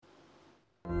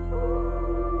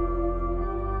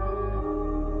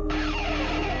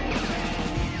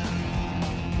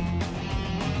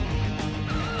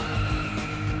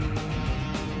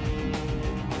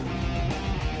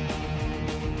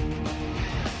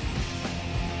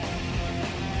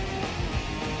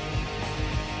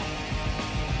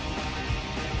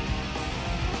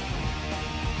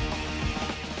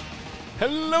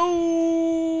Hello,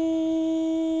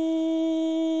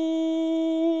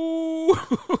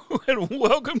 and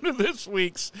welcome to this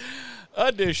week's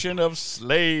edition of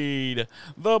Slade,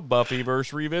 the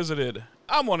Buffyverse Revisited.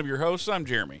 I'm one of your hosts. I'm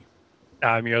Jeremy.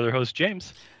 I'm your other host,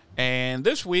 James. And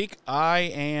this week, I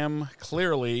am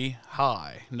clearly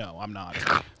high. No, I'm not.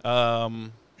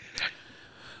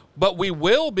 But we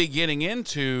will be getting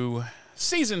into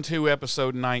Season 2,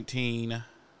 Episode 19,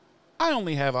 I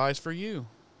Only Have Eyes for You.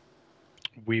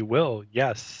 We will,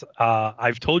 yes.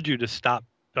 I've told you to stop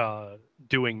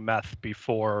doing meth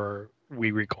before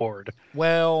we record.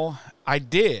 Well, I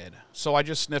did, so I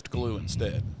just sniffed glue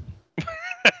instead.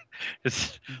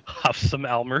 Just huff some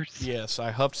Elmers. Yes,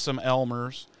 I huffed some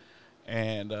Elmers,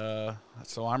 and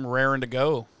so I'm raring to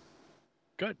go.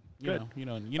 Good. You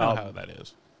know how that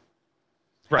is.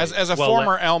 Right. As a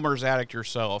former Elmer's addict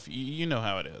yourself, you know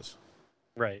how it is.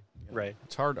 Right.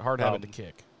 It's hard habit to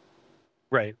kick.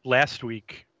 Right. Last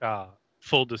week,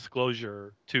 full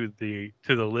disclosure to the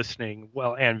listening,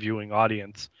 and viewing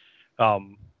audience,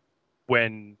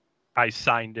 when I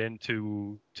signed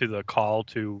into the call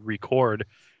to record,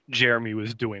 Jeremy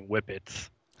was doing whippets.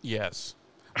 Yes.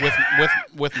 With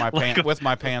my with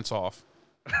my pants off.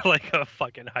 Like a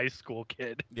fucking high school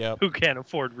kid. Yep. Who can't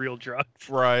afford real drugs.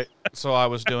 Right. So I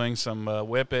was doing some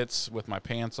whippets with my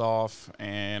pants off,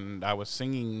 and I was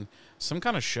singing some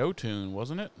kind of show tune,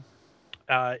 wasn't it?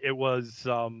 It was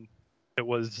well,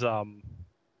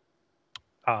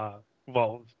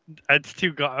 it's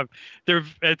too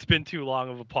it's been too long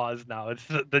of a pause now. It's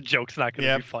the joke's not going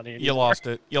to be funny anymore. You lost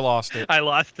it. I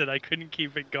lost it. I couldn't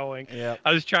keep it going. Yeah.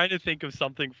 I was trying to think of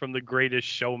something from The Greatest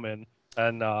Showman,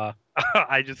 and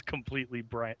I just completely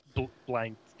blanked.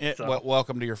 So.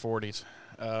 Welcome to your 40s.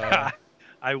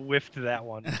 I whiffed that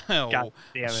one. God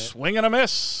damn it. Swing and a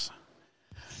miss.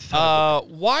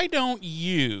 Why don't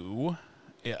you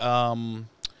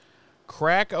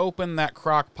crack open that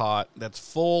crock pot that's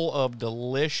full of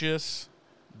delicious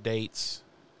dates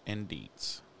and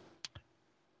deets?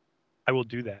 I will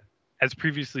do that. As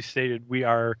previously stated, we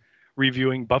are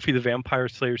reviewing Buffy the Vampire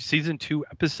Slayer Season 2,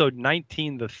 Episode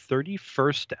 19, the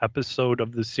 31st episode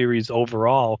of the series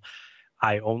overall,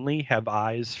 I Only Have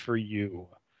Eyes for You.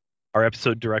 Our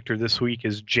episode director this week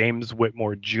is James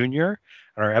Whitmore Jr.,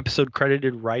 and our episode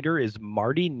credited writer is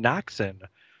Marty Noxon.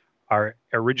 Our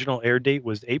original air date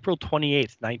was April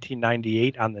 28th,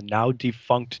 1998 on the now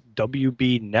defunct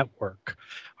WB network.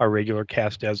 Our regular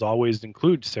cast, as always,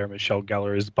 includes Sarah Michelle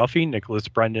Gellar as Buffy, Nicholas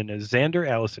Brendan as Xander,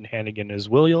 Allison Hannigan as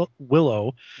Willow,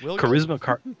 Charisma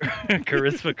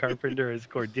Carpenter as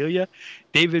Cordelia,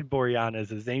 David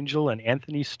Boreanaz as Angel, and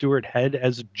Anthony Stewart Head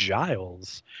as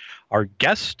Giles. Our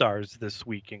guest stars this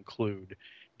week include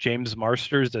James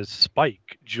Marsters as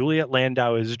Spike, Juliet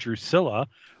Landau as Drusilla,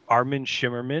 Armin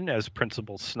Shimmerman as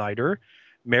Principal Snyder,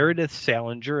 Meredith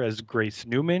Salinger as Grace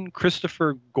Newman,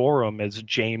 Christopher Gorham as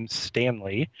James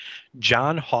Stanley,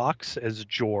 John Hawkes as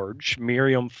George,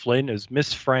 Miriam Flynn as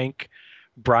Miss Frank,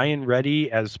 Brian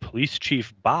Reddy as Police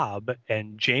Chief Bob,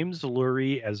 and James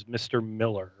Lurie as Mr.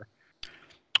 Miller.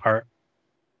 Were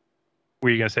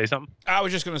you going to say something? I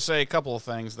was just going to say a couple of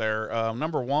things there.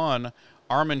 Number one,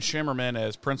 Armin Shimmerman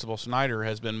as Principal Snyder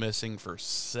has been missing for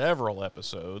several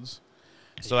episodes.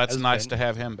 So that's nice to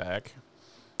have him back.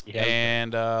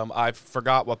 And I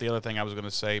forgot what the other thing I was going to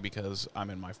say because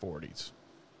I'm in my 40s.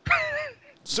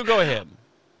 So go ahead.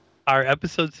 Our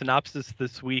episode synopsis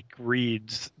this week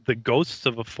reads, the ghosts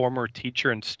of a former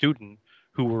teacher and student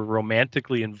who were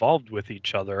romantically involved with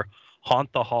each other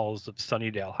haunt the halls of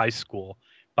Sunnydale High School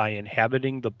by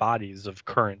inhabiting the bodies of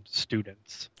current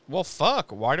students. Well,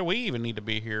 fuck. Why do we even need to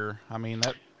be here? I mean,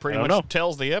 that pretty much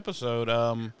tells the episode.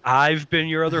 I've been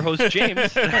your other host,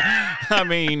 James. I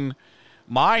mean,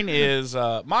 mine says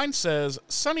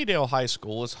Sunnydale High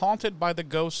School is haunted by the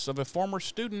ghosts of a former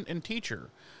student and teacher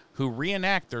who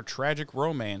reenact their tragic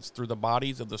romance through the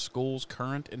bodies of the school's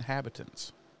current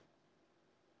inhabitants.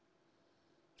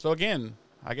 So again,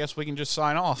 I guess we can just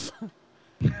sign off.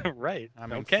 Right. I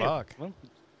mean, okay. Fuck. Well,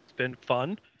 it's been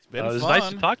fun. It was nice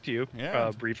to talk to you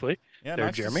briefly. Yeah, there,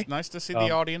 Jeremy. Nice to see the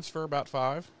audience for about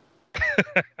 5.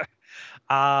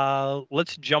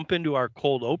 Let's jump into our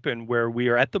cold open where we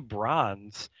are at the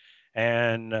Bronze,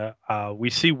 and we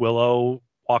see Willow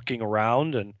walking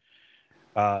around and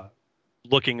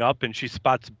looking up, and she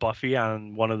spots Buffy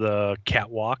on one of the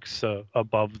catwalks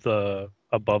above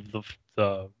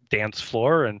the dance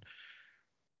floor, and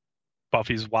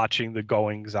Buffy's watching the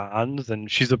goings-ons,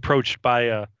 and she's approached by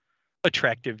a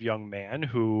attractive young man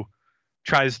who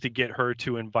tries to get her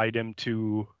to invite him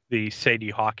to the Sadie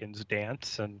Hawkins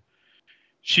dance, and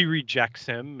she rejects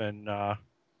him, and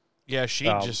Yeah,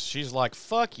 she's like,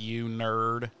 fuck you,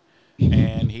 nerd.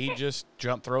 And he just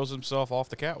throws himself off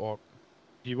the catwalk.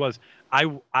 He was.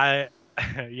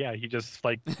 Yeah, he just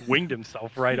like winged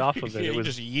himself right off of it. It was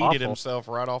just yeeted awful. himself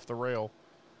right off the rail.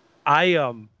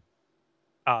 As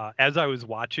I was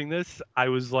watching this, I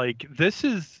was like,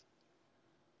 this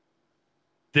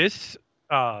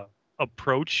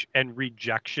approach and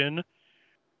rejection,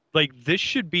 like this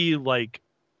should be like,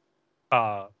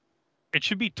 it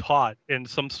should be taught in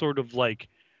some sort of like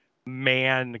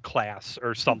man class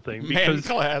or something.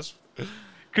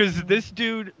 Because this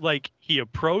dude, like, he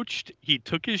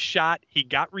took his shot, he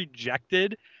got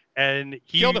rejected, and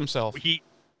he killed himself.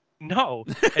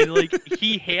 And like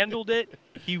he handled it.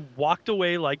 He walked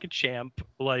away like a champ.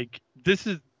 Like this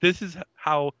is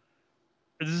how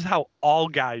all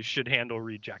guys should handle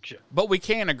rejection. But we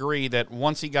can agree that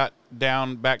once he got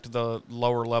down back to the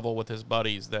lower level with his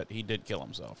buddies, that he did kill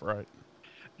himself, right?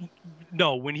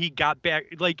 No, when he got back,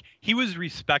 like, he was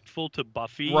respectful to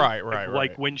Buffy,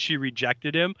 right. When she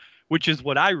rejected him, which is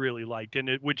what I really liked,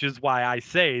 which is why I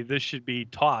say this should be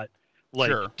taught,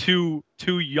 like, sure. to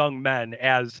young men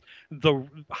as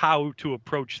how to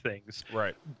approach things.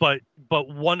 Right. But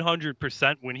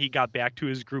 100% when he got back to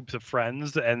his groups of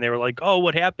friends and they were like, "Oh,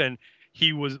 what happened?"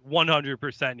 He was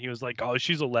 100%. He was like, "Oh,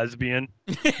 she's a lesbian."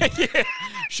 Yeah,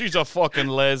 she's a fucking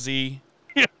lessie.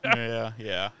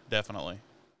 Yeah, definitely.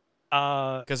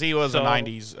 Because he was a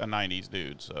 '90s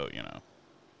dude, so you know.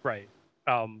 Right.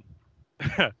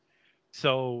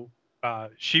 So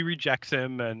she rejects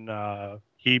him, and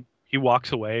he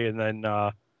walks away, and then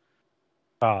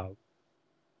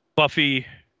Buffy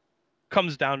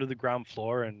comes down to the ground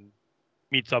floor and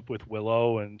meets up with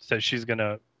Willow and says she's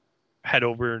gonna head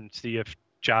over and see if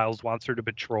Giles wants her to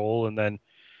patrol, and then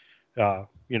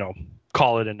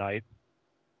call it a night.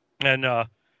 And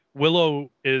Willow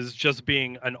is just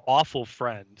being an awful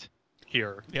friend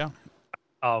here. Yeah.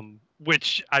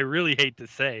 Which I really hate to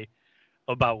say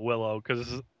about Willow,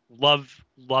 because love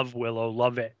Willow,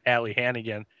 love Allie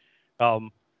Hannigan.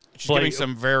 She's giving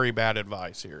some very bad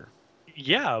advice here.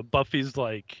 Yeah, Buffy's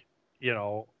like,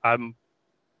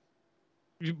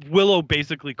 Willow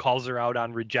basically calls her out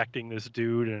on rejecting this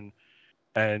dude,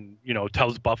 and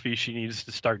tells Buffy she needs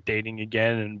to start dating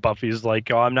again, and Buffy's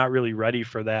like, "Oh, I'm not really ready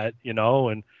for that,"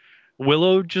 and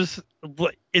Willow just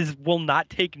will not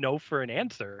take no for an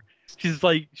answer.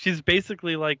 She's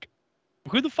basically like,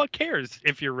 who the fuck cares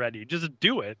if you're ready? Just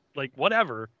do it. Like,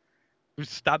 whatever.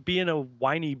 Stop being a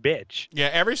whiny bitch. Yeah,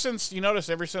 ever since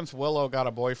Willow got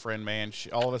a boyfriend, man,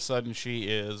 all of a sudden she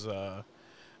is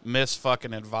miss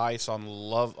fucking advice on the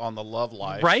love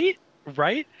life. Right?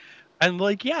 And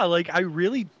I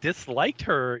really disliked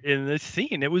her in this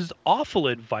scene. It was awful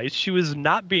advice. She was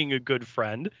not being a good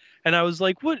friend. And I was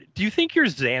like, what? Do you think you're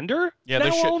Xander? Yeah,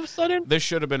 now all of a sudden? This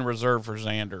should have been reserved for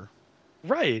Xander.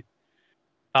 Right.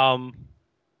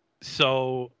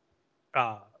 So,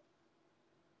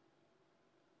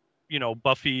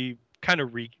 Buffy kind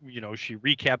of she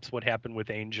recaps what happened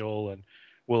with Angel, and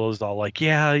Willow's all like,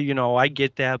 yeah, I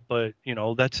get that, but,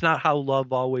 that's not how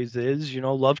love always is.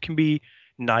 Love can be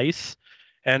nice.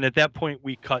 And at that point,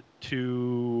 we cut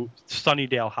to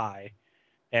Sunnydale High,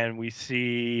 and we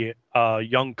see a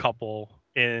young couple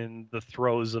in the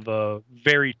throes of a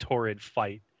very torrid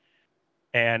fight.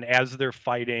 And as they're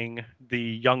fighting, the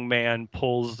young man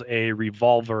pulls a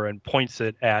revolver and points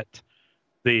it at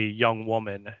the young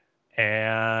woman.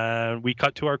 And we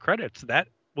cut to our credits. That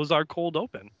was our cold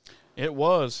open. It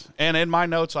was. And in my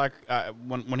notes,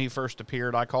 when he first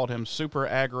appeared, I called him Super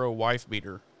Aggro Wife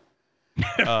Beater.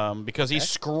 Because he's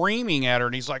screaming at her,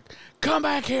 and he's like, "Come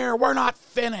back here, we're not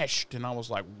finished." And I was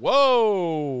like,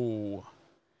 whoa.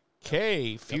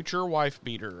 Okay, future wife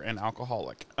beater and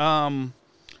alcoholic.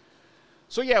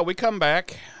 So yeah, we come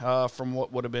back from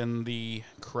what would have been the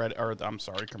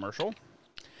commercial.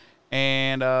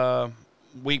 And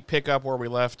we pick up where we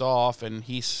left off, and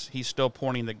he's still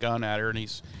pointing the gun at her, and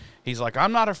he's like,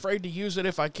 "I'm not afraid to use it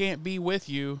if I can't be with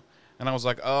you." And I was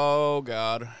like, oh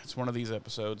God, it's one of these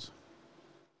episodes.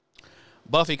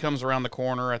 Buffy comes around the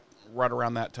corner right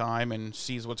around that time and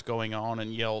sees what's going on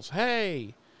and yells,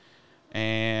 "Hey!"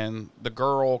 And the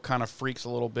girl kind of freaks a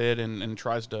little bit and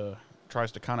tries to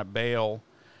kind of bail.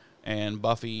 And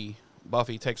Buffy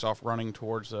takes off running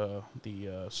towards the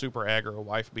super aggro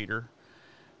wife beater.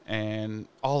 And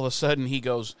all of a sudden he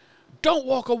goes, "Don't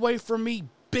walk away from me,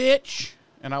 bitch!"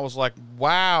 And I was like,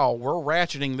 wow, we're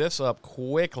ratcheting this up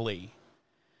quickly.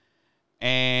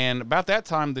 And about that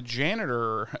time, the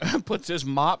janitor puts his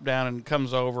mop down and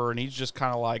comes over, and he's just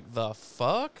kind of like, the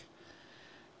fuck?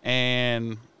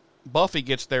 And Buffy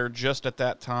gets there just at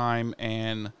that time,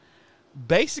 and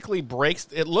basically breaks.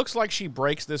 It looks like she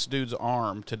breaks this dude's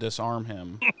arm to disarm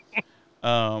him.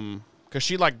 Because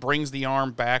she like brings the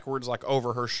arm backwards, like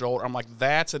over her shoulder. I'm like,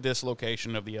 that's a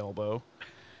dislocation of the elbow.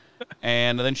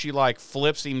 And then she like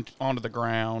flips him onto the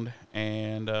ground,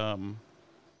 and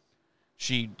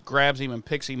she grabs him and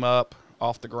picks him up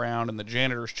off the ground. And the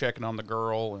janitor's checking on the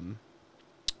girl, and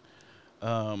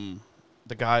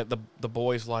the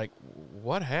boy's like,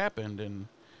 what happened? And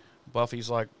Buffy's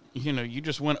like, you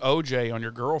just went OJ on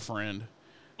your girlfriend.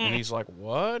 And he's like,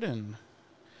 what? And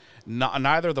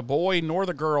neither the boy nor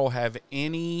the girl have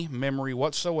any memory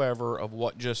whatsoever of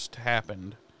what just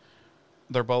happened.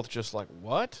 They're both just like,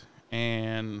 what?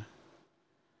 And,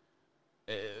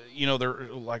 they're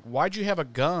like, why'd you have a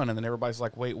gun? And then everybody's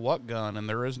like, wait, what gun? And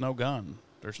there is no gun.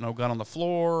 There's no gun on the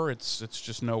floor. It's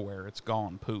just nowhere. It's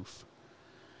gone. Poof.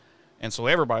 And so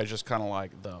everybody's just kind of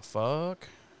like, the fuck?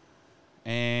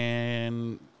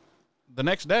 And the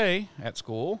next day at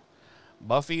school,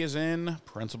 Buffy is in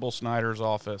Principal Snyder's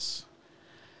office,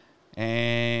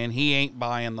 and he ain't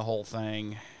buying the whole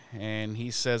thing. And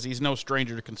he says he's no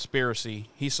stranger to conspiracy.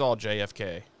 He saw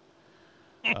JFK.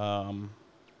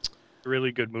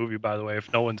 Really good movie, by the way,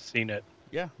 if no one's seen it.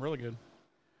 Yeah, really good.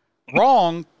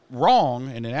 Wrong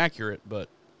and inaccurate, but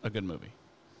a good movie.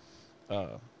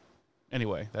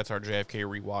 Anyway, that's our JFK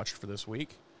rewatched for this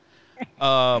week.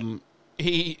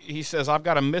 He says, I've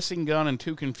got a missing gun and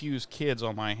 2 confused kids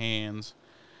on my hands.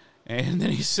 And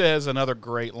then he says another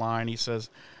great line. He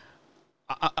says,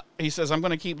 I'm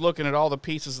going to keep looking at all the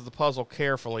pieces of the puzzle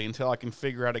carefully until I can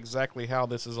figure out exactly how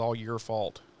this is all your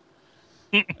fault.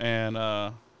 And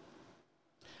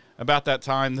about that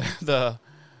time,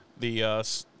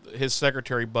 his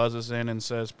secretary buzzes in and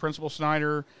says, Principal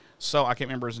Snyder, so I can't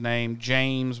remember his name,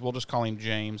 James, we'll just call him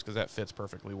James because that fits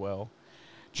perfectly well.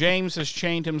 James has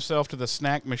chained himself to the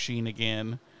snack machine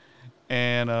again,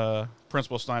 and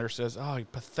Principal Snyder says, oh, you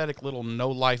pathetic little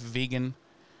no-life vegan.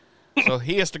 So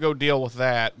he has to go deal with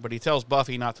that, but he tells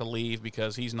Buffy not to leave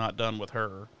because he's not done with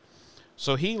her.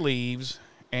 So he leaves,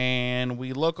 and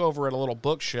we look over at a little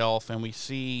bookshelf, and we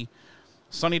see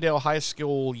Sunnydale High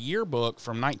School yearbook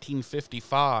from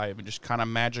 1955. It just kind of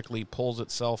magically pulls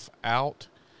itself out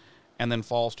and then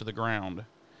falls to the ground.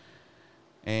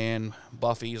 And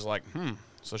Buffy's like,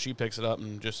 So she picks it up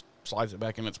and just slides it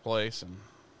back in its place and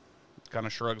kind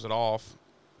of shrugs it off.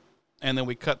 And then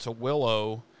we cut to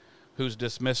Willow, who's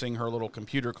dismissing her little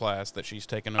computer class that she's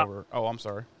taken over. Oh, I'm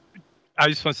sorry. I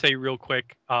just want to say real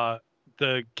quick,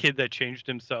 the kid that chained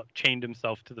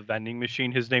himself to the vending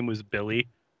machine, his name was Billy.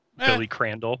 Billy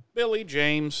Crandall. Billy,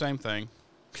 James, same thing.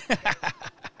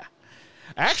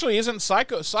 Actually, isn't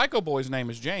Psycho Boy's name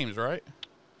is James, right?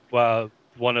 Well,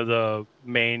 one of the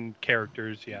main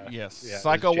characters, yeah. Yes. Yeah,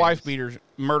 Psycho wife beater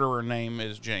murderer name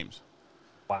is James.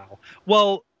 Wow.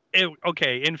 Well,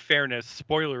 okay, in fairness,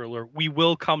 spoiler alert, we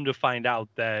will come to find out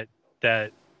that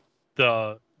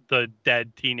the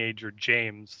dead teenager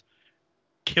James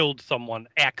killed someone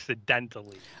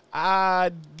accidentally.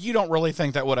 You don't really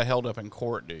think that would have held up in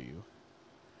court, do you?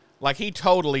 Like, he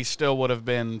totally still would have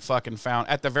been fucking found,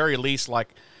 at the very least,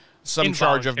 like, some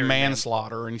charge of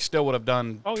manslaughter, and he still would have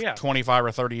done 25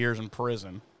 or 30 years in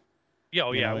prison.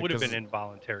 Yeah, it would have been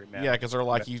involuntary manslaughter. Yeah, because they're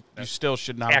like, you still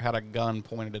should not have had a gun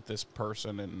pointed at this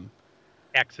person. And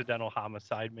accidental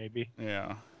homicide, maybe.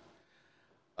 Yeah.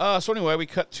 So anyway, we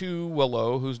cut to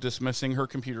Willow, who's dismissing her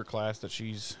computer class that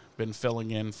she's been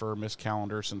filling in for Miss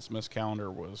Calendar since Miss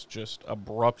Calendar was just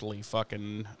abruptly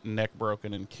fucking neck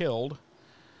broken and killed.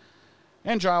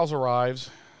 And Giles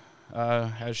arrives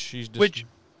as she's just...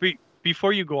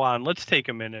 Before you go on, let's take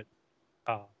a minute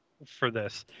for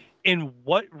this. In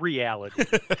what reality?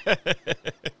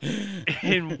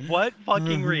 In what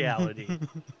fucking reality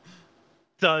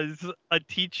does a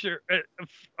teacher...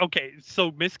 okay,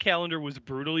 so Miss Calendar was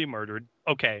brutally murdered.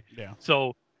 Okay, yeah.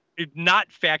 So not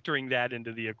factoring that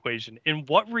into the equation, in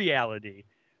what reality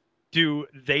do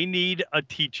they need a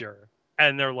teacher?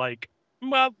 And they're like,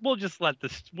 well, we'll just let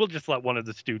one of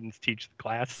the students teach the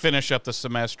class. Finish up the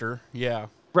semester, yeah.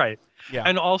 Right. Yeah.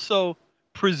 And also,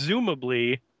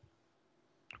 presumably,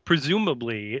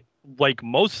 like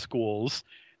most schools,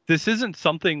 this isn't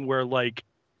something where like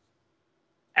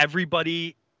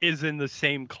everybody is in the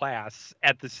same class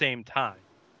at the same time.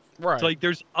 Right. So like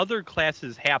there's other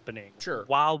classes happening sure.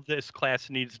 while this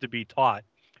class needs to be taught.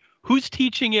 Who's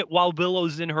teaching it while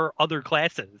Willow's in her other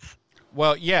classes?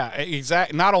 Well, yeah,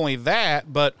 exactly. Not only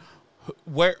that, but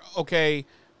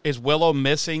is Willow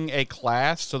missing a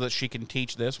class so that she can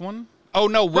teach this one? Oh,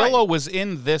 no, Willow was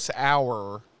in this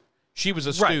hour. She was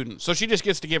a student, so she just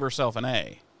gets to give herself an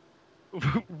A.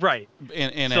 Right.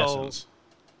 In essence.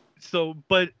 So,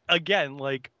 but again,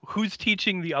 like, who's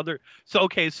teaching the other? So,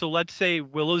 okay, so let's say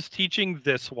Willow's teaching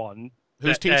this one.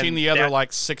 Who's teaching the other,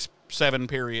 like, 6-7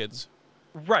 periods?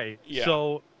 Right. Yeah.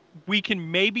 So we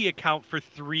can maybe account for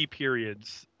 3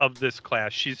 periods of this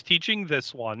class. She's teaching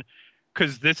this one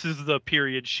because this is the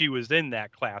period she was in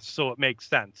that class, so it makes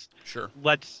sense. Sure.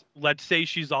 Let's say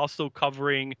she's also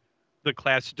covering the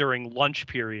class during lunch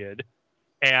period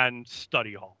and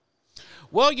study hall.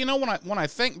 Well, you know, when I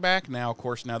think back now, of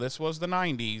course, now this was the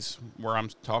 90s where I'm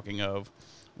talking of.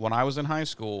 When I was in high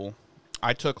school,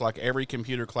 I took like every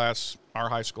computer class our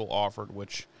high school offered,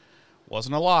 which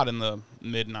wasn't a lot in the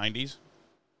mid 90s.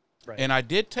 Right. And I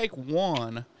did take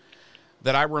one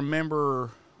that I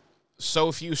remember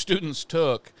so few students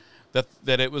took that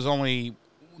there was only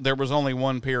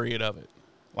one period of it.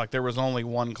 Like there was only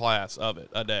one class of it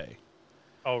a day.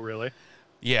 Oh, really?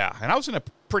 Yeah, and I was in a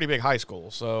pretty big high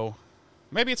school, so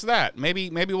maybe it's that. Maybe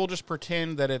we'll just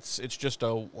pretend that it's just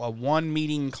a one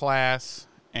meeting class,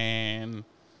 and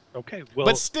okay. Well,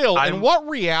 but still, in what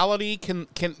reality can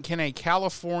a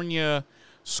California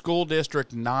school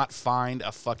district not find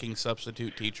a fucking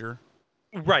substitute teacher?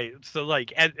 Right. So,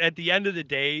 like, at the end of the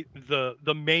day,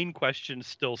 the main question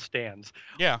still stands.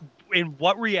 Yeah. In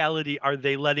what reality are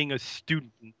they letting a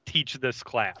student teach this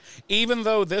class? Even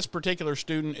though this particular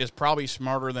student is probably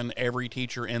smarter than every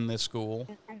teacher in this school.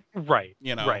 Right.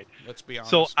 You know, right. Let's be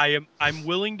honest. So I'm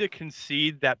willing to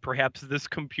concede that perhaps this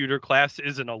computer class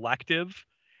is an elective,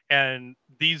 and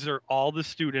these are all the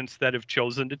students that have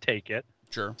chosen to take it.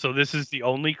 Sure. So this is the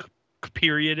only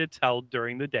period it's held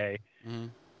during the day. Mm-hmm.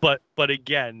 But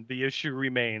again, the issue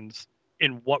remains: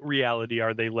 in what reality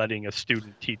are they letting a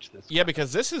student teach this? Yeah,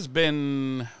 because this has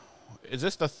been. Is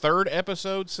this the 3rd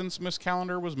episode since Miss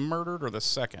Calendar was murdered, or the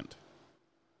 2nd?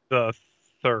 The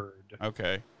 3rd.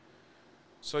 Okay.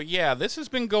 So yeah, this has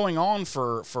been going on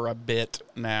for a bit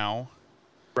now.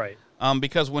 Right.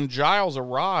 Because when Giles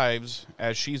arrives,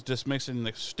 as she's dismissing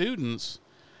the students,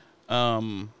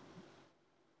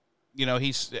 you know,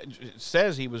 he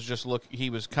says he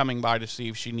was coming by to see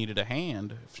if she needed a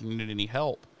hand, if she needed any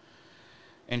help.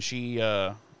 And she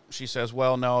says,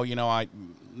 well, no, you know,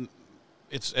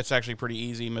 it's actually pretty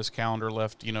easy. Miss Calendar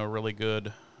left, you know, really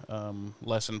good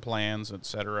lesson plans,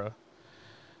 etc.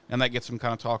 And that gets him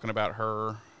kind of talking about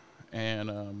her.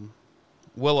 And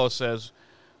Willow says,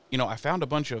 you know, I found a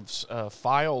bunch of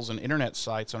files and internet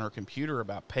sites on her computer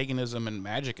about paganism and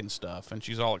magic and stuff. And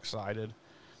she's all excited.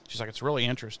 She's like, it's really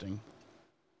interesting.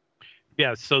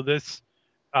 Yeah. So this,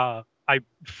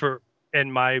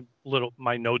 in my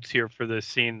notes here for this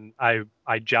scene, I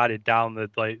jotted down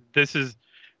that, like, this is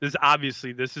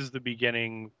the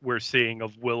beginning we're seeing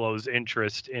of Willow's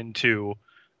interest into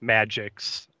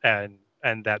magics and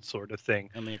that sort of thing,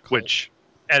 which,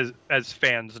 as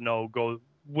fans know,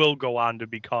 will go on to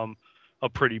become a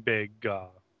pretty big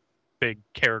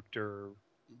character.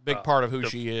 Big part of who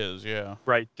she is, yeah.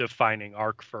 Right, defining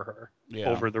arc for her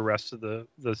over the rest of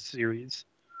the series.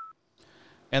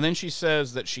 And then she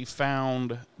says that she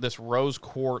found this rose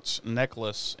quartz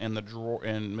necklace in the drawer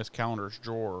in Miss Calendar's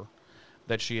drawer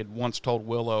that she had once told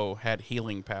Willow had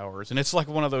healing powers. And it's like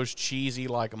one of those cheesy,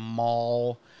 like,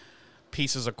 mall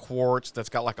pieces of quartz that's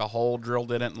got like a hole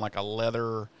drilled in it and like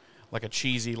a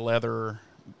cheesy leather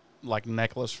like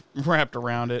necklace wrapped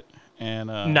around it. And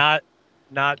not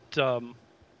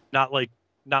like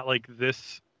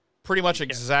this. Pretty much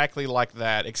exactly like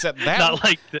that, except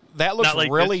that that looks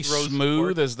like really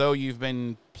smooth, as though you've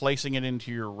been placing it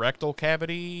into your rectal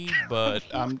cavity. But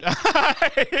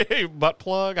butt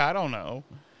plug, I don't know.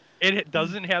 It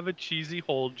doesn't have a cheesy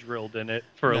hole drilled in it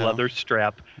for a leather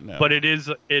strap, but it is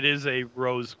a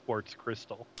rose quartz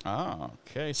crystal. Oh,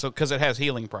 okay. So because it has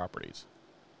healing properties.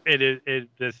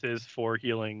 This is for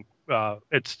healing.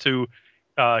 It's to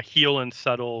heal and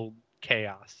settle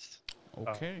chaos.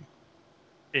 Okay.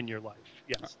 In your life,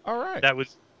 yes. All right. That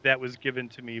was given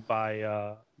to me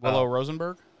by Willow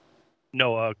Rosenberg.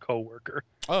 No, a coworker.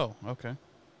 Oh, okay.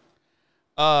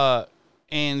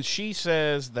 And she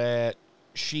says that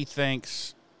she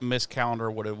thinks Miss Calendar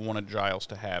would have wanted Giles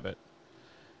to have it,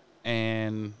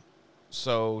 and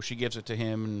so she gives it to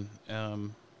him,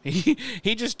 and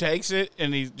he just takes it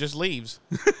and he just leaves.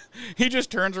 He just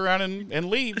turns around and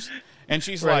leaves, and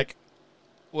she's like.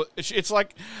 Well, it's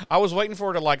like I was waiting for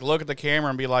her to like look at the camera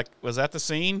and be like, "Was that the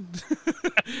scene?"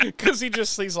 Because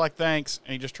he's like, "Thanks,"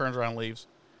 and he just turns around and leaves,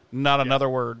 not another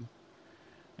word.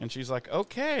 And she's like,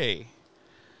 "Okay."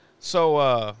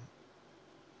 So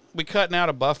we cut now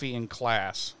to Buffy in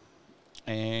class,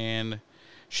 and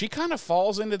she kind of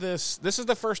falls into this. This is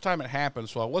the first time it happened,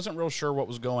 so I wasn't real sure what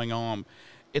was going on.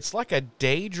 it's like a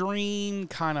daydream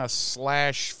kind of /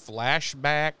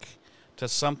 flashback to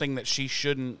something that she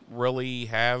shouldn't really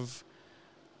have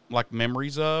like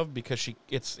memories of, because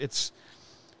it's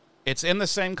in the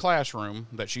same classroom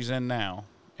that she's in now,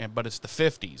 but it's the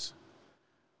 50s.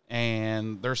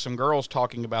 And there's some girls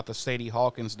talking about the Sadie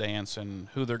Hawkins dance and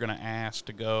who they're going to ask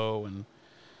to go. And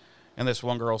this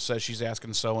one girl says she's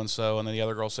asking so-and-so. And then the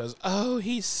other girl says, oh,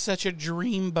 he's such a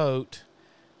dreamboat.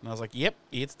 And I was like, yep,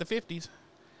 it's the 50s.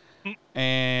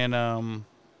 And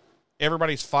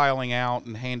everybody's filing out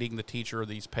and handing the teacher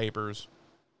these papers.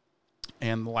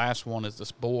 And the last one is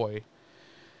this boy.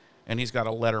 And he's got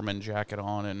a Letterman jacket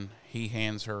on. And he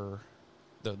hands her,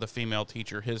 the female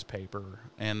teacher, his paper.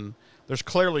 And there's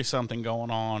clearly something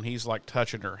going on. He's like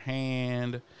touching her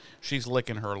hand. She's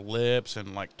licking her lips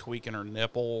and like tweaking her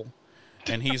nipple.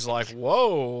 And he's like,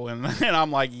 whoa. And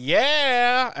I'm like,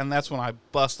 yeah. And that's when I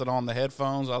busted on the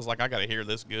headphones. I was like, I got to hear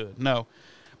this good.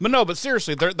 But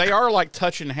seriously, they are like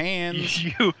touching hands.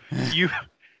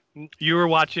 You were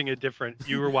watching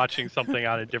something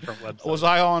on a different website. Was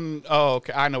I on? Oh,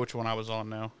 okay. I know which one I was on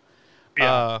now.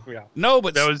 Yeah. No,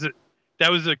 but that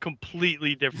was a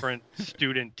completely different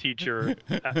student-teacher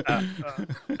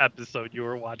episode you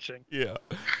were watching. Yeah.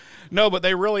 No, but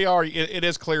they really are. It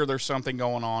is clear there's something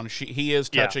going on. He is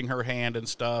touching her hand and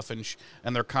stuff, and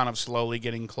they're kind of slowly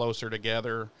getting closer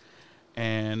together.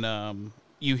 And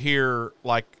you hear,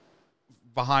 like,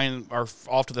 behind or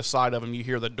off to the side of them, you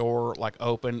hear the door, like,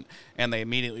 open, and they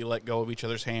immediately let go of each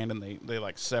other's hand, and they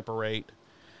like, separate.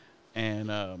 And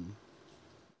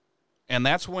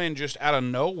that's when, just out of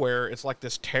nowhere, it's like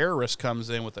this terrorist comes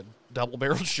in with a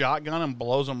double-barreled shotgun and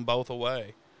blows them both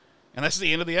away. And that's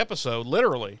the end of the episode,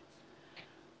 literally.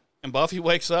 And Buffy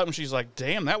wakes up and she's like,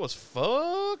 damn, that was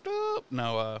fucked up.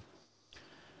 No,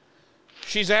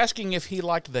 she's asking if he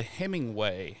liked the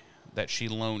Hemingway that she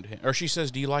loaned him. Or she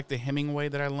says, do you like the Hemingway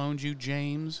that I loaned you,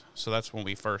 James? So that's when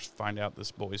we first find out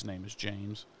this boy's name is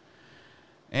James.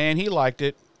 And he liked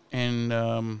it.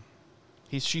 And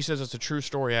she says it's a true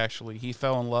story, actually. He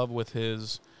fell in love with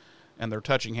his, and they're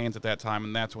touching hands at that time,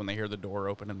 and that's when they hear the door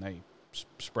open and they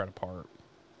spread apart.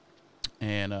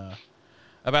 And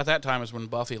about that time is when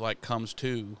Buffy, like, comes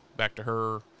back to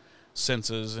her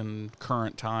senses and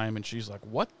current time, and she's like,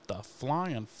 what the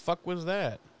flying fuck was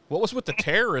that? What was with the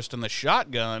terrorist and the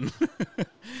shotgun?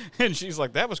 And she's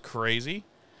like, that was crazy.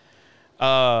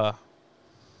 But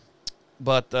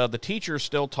the teacher's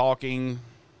still talking,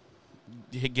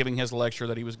 giving his lecture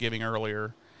that he was giving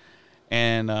earlier.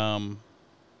 And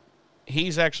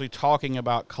he's actually talking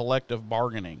about collective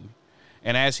bargaining.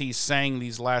 And as he's saying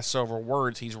these last several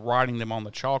words, he's writing them on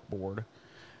the chalkboard.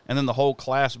 And then the whole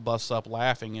class busts up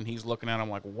laughing, and he's looking at him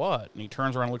like, what? And he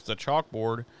turns around and looks at the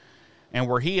chalkboard. And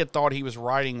where he had thought he was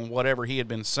writing whatever he had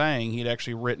been saying, he'd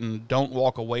actually written, don't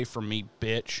walk away from me,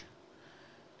 bitch.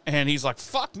 And he's like,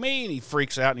 fuck me. And he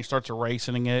freaks out, and he starts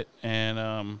erasing it.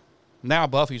 And now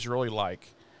Buffy's really like,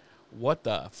 what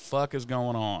the fuck is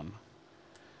going on?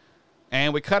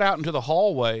 And we cut out into the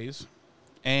hallways.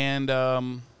 And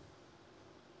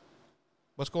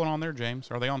what's going on there, James?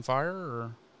 Are they on fire?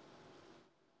 Or?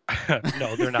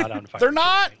 No, they're not on fire. They're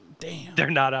not? Damn. They're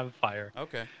not on fire.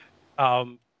 Okay.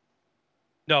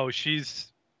 No,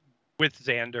 she's with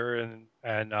Xander,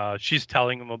 and she's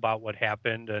telling him about what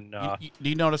happened. And do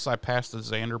you notice I passed the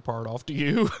Xander part off to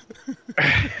you?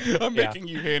 I'm making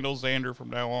you handle Xander from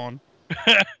now on.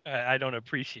 I don't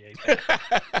appreciate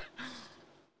that.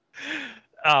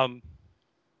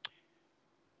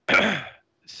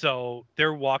 So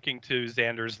they're walking to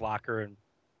Xander's locker,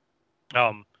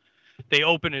 and they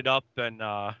open it up, and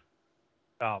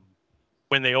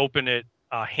when they open it,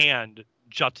 a hand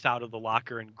juts out of the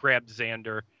locker and grabs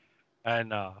Xander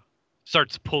and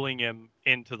starts pulling him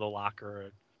into the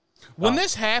locker. When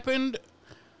this happened,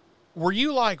 were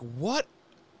you like, what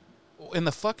in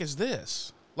the fuck is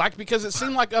this? Like, because it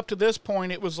seemed like up to this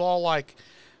point it was all like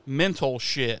mental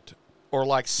shit or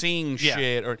like seeing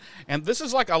shit, and this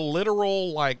is like a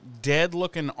literal like dead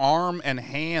looking arm and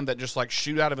hand that just like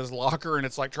shoot out of his locker, and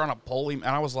it's like trying to pull him.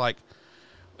 And I was like,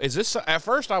 is this, at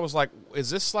first I was like, is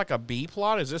this like a B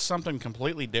plot? Is this something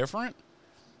completely different?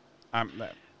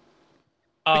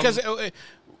 Because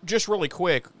just really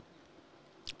quick,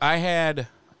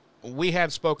 we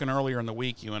had spoken earlier in the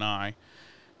week, you and I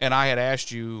had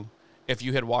asked you if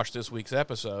you had watched this week's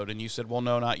episode, and you said, well,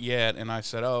 no, not yet. And I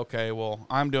said, oh, okay, well,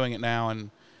 I'm doing it now.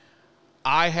 And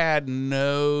I had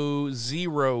zero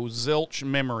zilch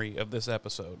memory of this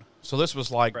episode. So this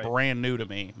was like brand new to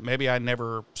me. Maybe I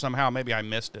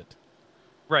missed it.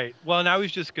 Right. Well, and I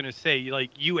was just going to say, like,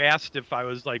 you asked if I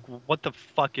was like, what the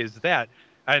fuck is that?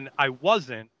 And I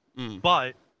wasn't,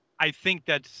 but I think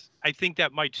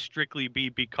that might strictly be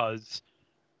because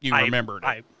you remembered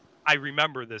it. I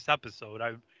remember this episode.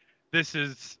 This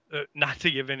is not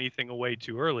to give anything away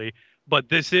too early, but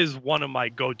this is one of my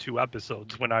go-to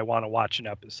episodes when I want to watch an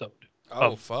episode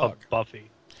of Buffy.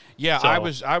 Yeah, so,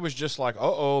 I was just like,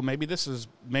 maybe this is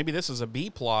a B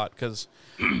plot, because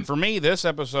for me this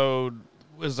episode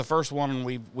is the first one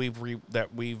we've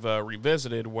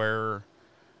revisited where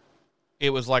it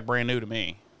was like brand new to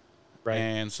me, right?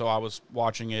 And so I was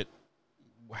watching it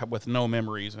with no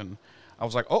memories, and I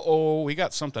was like, we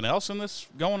got something else in this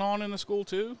going on in the school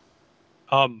too.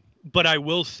 But I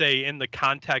will say, in the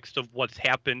context of what's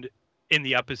happened in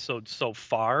the episode so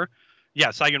far,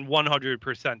 yes, I can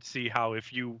 100% see how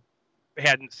if you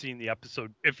hadn't seen the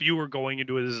episode, if you were going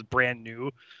into it as brand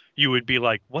new, you would be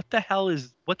like, what the hell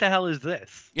is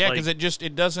this? Yeah, because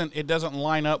it doesn't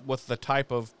line up with the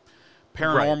type of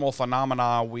paranormal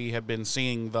phenomena we have been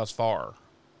seeing thus far.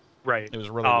 Right. It was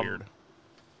really weird.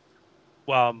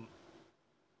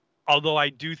 Although I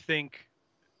do think,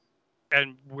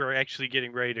 and we're actually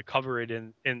getting ready to cover it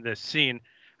in this scene,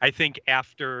 I think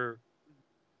after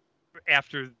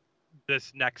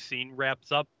this next scene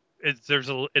wraps up, it's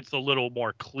a little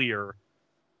more clear,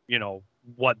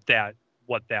 what that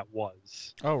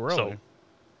was. Oh, really? So,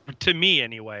 to me,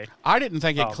 anyway. I didn't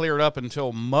think it cleared up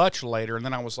until much later, and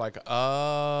then I was like,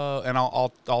 and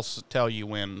I'll tell you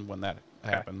when that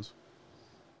happens.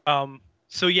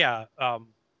 So yeah,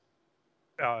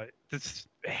 this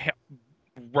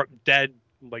dead,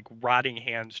 like, rotting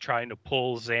hands trying to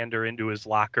pull Xander into his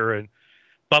locker, and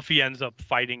Buffy ends up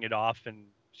fighting it off, and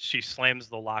she slams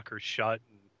the locker shut,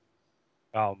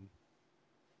 and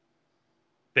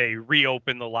they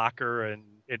reopen the locker, and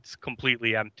it's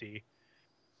completely empty.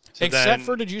 So except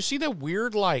for, did you see the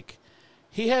weird, like,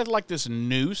 he had like this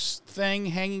noose thing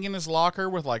hanging in his locker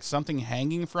with like something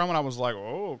hanging from it? I was like,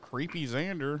 oh, creepy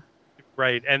Xander.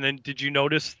 Right, and then did you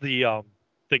notice the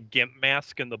gimp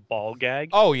mask and the ball gag?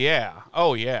 Oh yeah,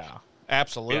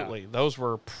 absolutely. Yeah. Those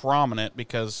were prominent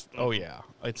because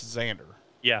it's Xander.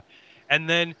 Yeah, and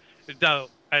then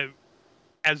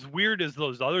as weird as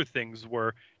those other things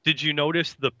were, did you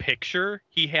notice the picture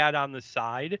he had on the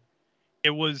side?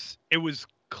 It was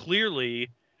clearly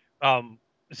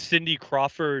Cindy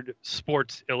Crawford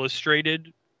Sports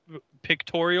Illustrated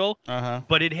pictorial,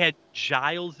 but it had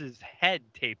Giles's head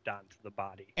taped onto the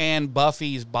body and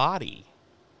Buffy's body.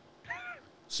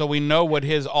 So we know what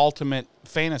his ultimate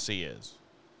fantasy is.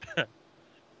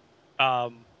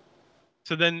 So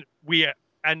then we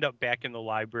end up back in the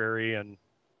library, and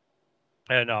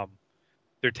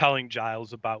they're telling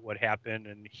Giles about what happened,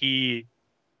 and he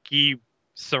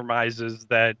surmises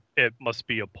that it must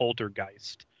be a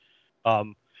poltergeist,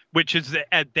 which is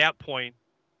at that point,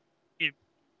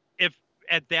 if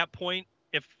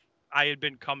I had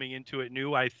been coming into it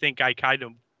new, I think I kind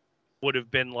of would have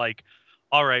been like,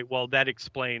 all right, well, that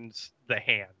explains the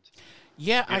hand.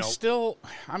 Yeah, I see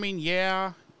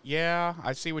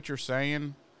what you're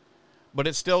saying, but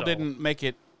it still didn't make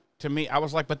it to me. I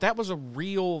was like, but that was a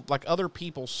real, like, other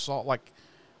people saw, like,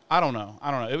 I don't know.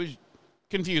 It was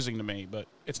confusing to me, but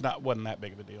wasn't that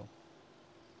big of a deal.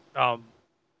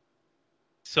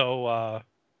 So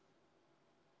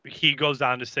he goes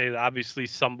on to say that obviously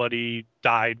somebody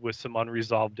died with some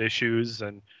unresolved issues,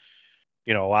 and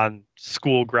on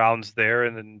school grounds there,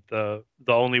 and then the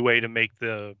only way to make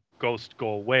the ghost go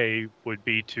away would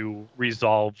be to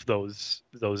resolve those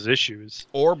issues,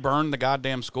 or burn the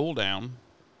goddamn school down.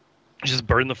 Just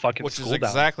burn the fucking school down. Which is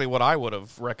exactly what I would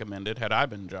have recommended had I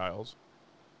been Giles.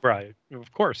 Right,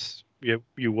 of course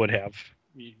you would have.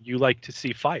 You like to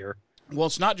see fire. Well,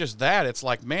 it's not just that. It's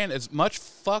like, man, as much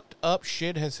fucked up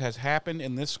shit has happened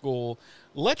in this school.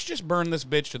 Let's just burn this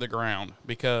bitch to the ground,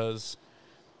 because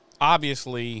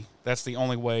obviously that's the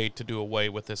only way to do away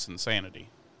with this insanity.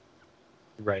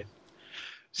 Right.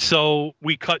 So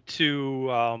we cut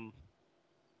to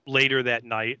later that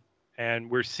night, and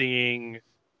we're seeing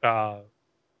a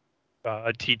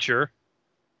teacher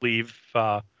leave,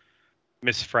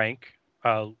 Miss Frank,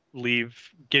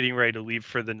 getting ready to leave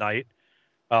for the night.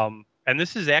 And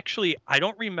this is actually, I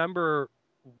don't remember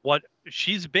what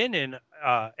she's been in,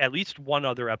 at least one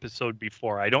other episode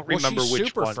before. I don't remember she's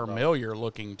which one. Super familiar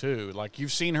looking too. Like,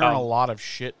 you've seen her in a lot of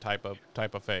shit type of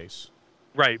face.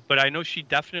 Right, but I know she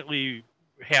definitely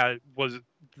was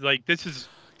like, this is.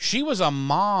 She was a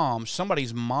mom,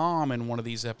 somebody's mom in one of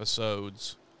these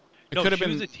episodes. It could have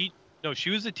been. No,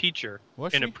 she was a teacher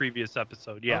was in she? A previous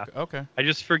episode. Yeah. Okay. I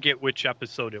just forget which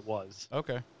episode it was.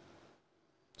 Okay.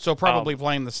 So probably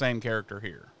playing the same character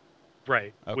here.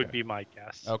 Right. Okay. Would be my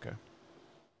guess. Okay.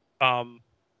 And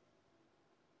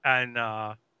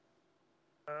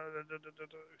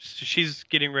she's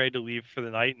getting ready to leave for the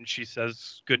night, and she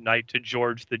says good night to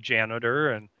George, the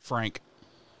janitor, and Frank.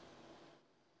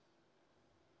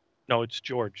 No, it's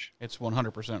George. It's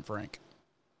 100% Frank.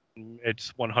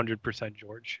 It's 100%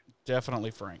 George.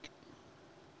 Definitely Frank.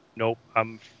 Nope,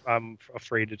 I'm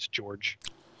afraid it's George.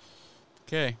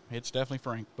 Okay, it's definitely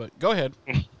Frank, but go ahead.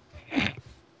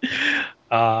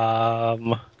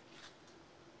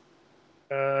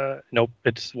 Nope,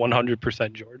 it's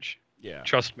 100% George. Yeah.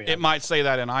 Trust me. It might say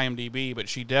that in IMDb, but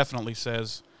she definitely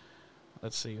says,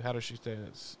 let's see, how does she say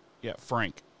this? Yeah,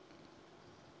 Frank.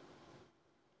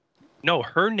 No,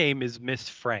 her name is Miss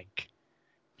Frank.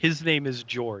 His name is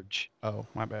George. Oh,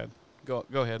 my bad. Go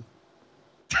ahead.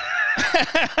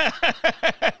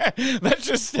 That's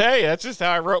just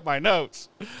how I wrote my notes.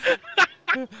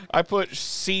 I put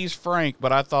C's Frank,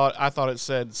 but I thought it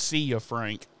said see ya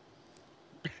Frank.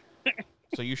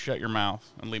 So you shut your mouth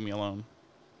and leave me alone.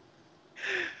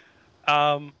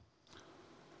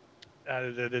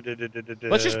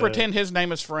 Let's just pretend his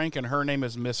name is Frank and her name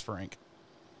is Miss Frank.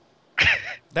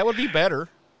 That would be better.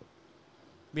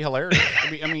 Be hilarious.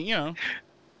 I mean, you know.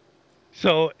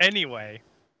 So anyway,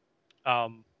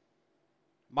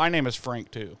 my name is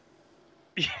Frank too.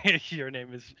 Your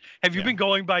name is. Have you been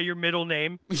going by your middle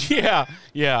name? Yeah,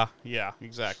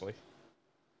 exactly.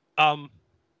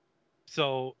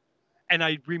 So, and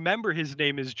I remember his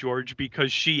name is George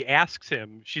because she asks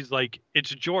him. She's like, "It's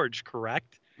George,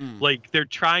 correct?" Like they're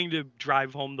trying to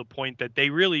drive home the point that they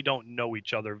really don't know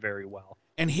each other very well.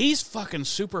 And he's fucking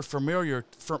super familiar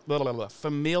too.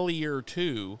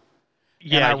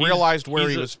 Yeah, and I realized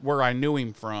where I knew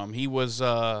him from. He was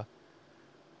I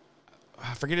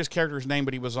forget his character's name,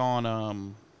 but he was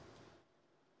on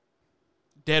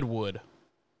Deadwood.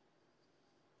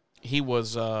 He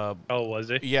was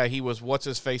was it? Yeah, he was what's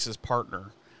his face's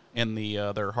partner in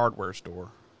the their hardware store.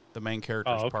 The main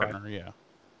character's partner, yeah.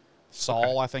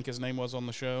 Saul, I think his name was on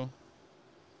the show.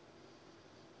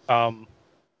 I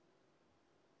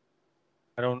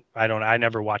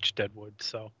never watched Deadwood,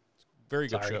 so very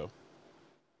good show.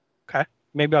 Okay,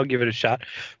 maybe I'll give it a shot.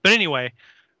 But anyway,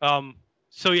 so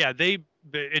yeah,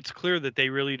 it's clear that they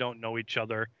really don't know each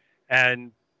other,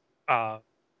 and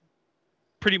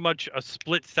pretty much a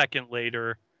split second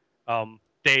later,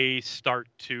 they start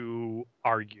to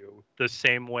argue the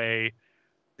same way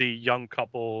the young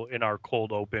couple in our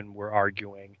cold open were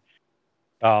arguing,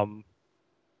 and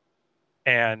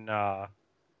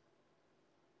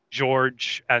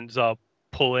George ends up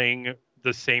pulling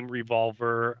the same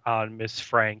revolver on Miss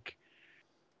Frank.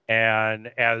 And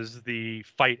as the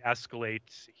fight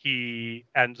escalates, he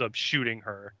ends up shooting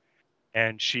her,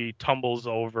 and she tumbles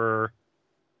over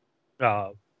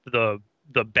the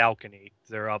balcony.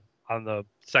 They're up on the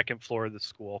second floor of the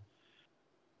school.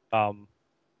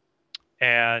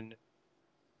 And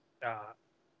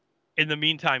in the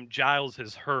meantime, Giles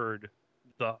has heard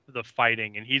the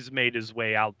fighting, and he's made his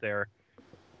way out there.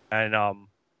 And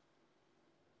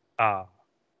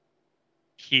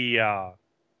he's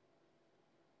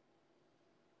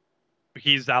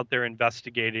out there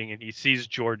investigating, and he sees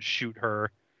George shoot her.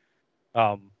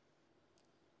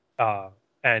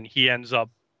 And he ends up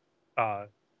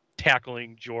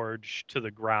tackling George to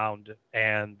the ground,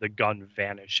 and the gun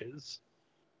vanishes.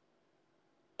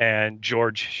 And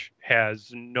George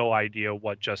has no idea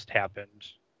what just happened.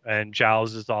 And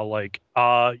Giles is all like,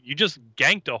 you just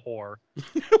ganked a whore.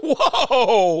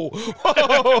 Whoa!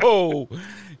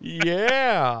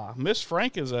 Yeah. Miss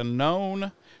Frank is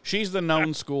she's the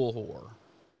known school whore.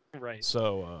 Right.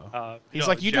 So he's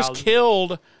like, you just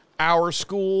killed our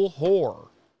school whore.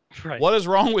 Right. What is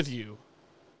wrong with you?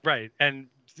 Right. And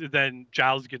then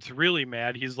Giles gets really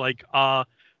mad. He's like,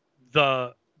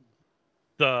 the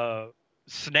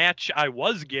snatch I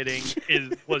was getting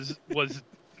was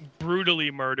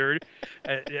brutally murdered,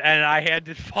 and I had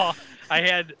the fallback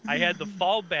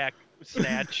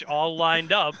snatch all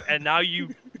lined up, and now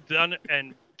you've done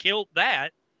and killed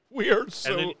that. We are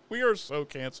so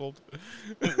canceled.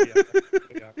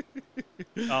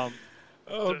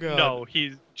 Oh god. No,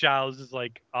 Giles is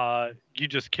like, you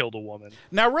just killed a woman.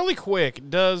 Now, really quick,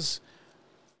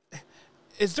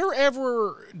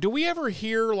 do we ever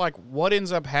hear like what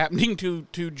ends up happening to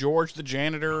George the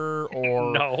janitor,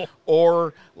 or no,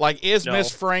 or like is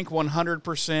Miss Frank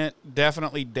 100%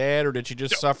 definitely dead, or did she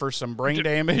just suffer some brain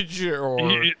damage,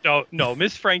 or no,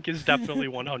 Miss Frank is definitely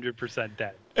 100%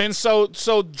 dead. And so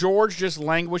George just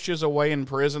languishes away in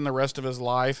prison the rest of his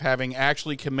life, having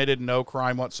actually committed no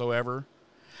crime whatsoever,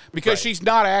 because she's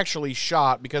not actually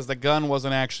shot because the gun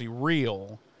wasn't actually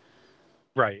real.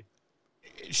 Right.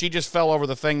 She just fell over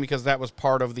the thing because that was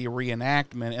part of the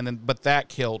reenactment, but that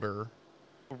killed her.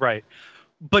 Right.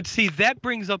 But see, that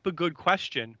brings up a good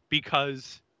question,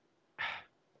 because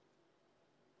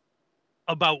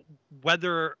about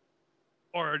whether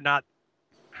or not.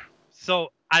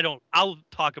 So I'll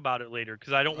talk about it later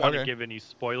because I don't want to give any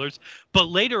spoilers. But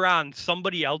later on,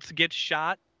 somebody else gets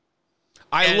shot.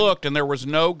 I looked, and there was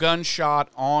no gunshot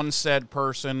on said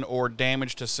person or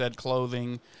damage to said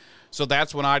clothing. So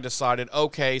that's when I decided,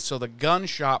 okay, so the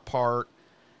gunshot part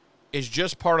is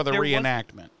just part of the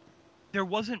reenactment. There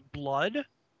wasn't blood.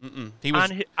 He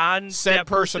was on said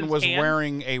person was hand?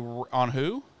 wearing on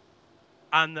who?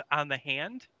 On the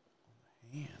hand.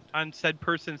 On said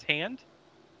person's hand.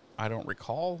 I don't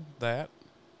recall that.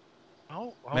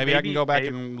 Oh, well, maybe I can go back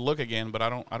and look again, but I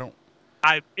don't.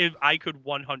 I could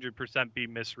 100% be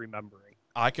misremembering.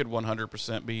 I could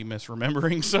 100% be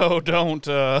misremembering, so don't.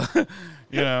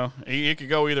 It could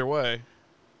go either way.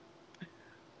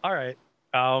 All right.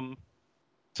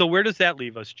 So where does that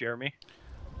leave us, Jeremy?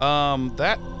 Where's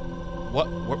that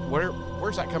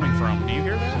coming from? Do you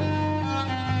hear that?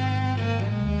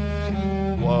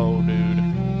 Whoa, dude.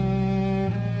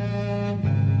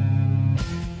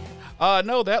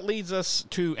 No, that leads us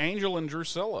to Angel and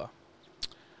Drusilla.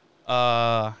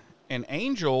 And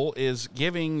Angel is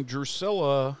giving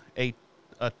Drusilla a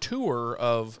tour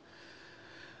of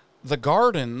the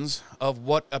gardens of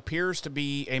what appears to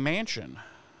be a mansion.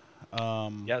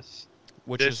 Yes.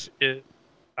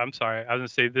 I'm sorry. I was going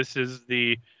to say this is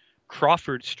the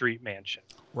Crawford Street mansion.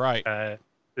 Right.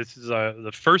 This is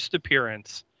the first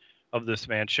appearance of this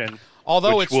mansion.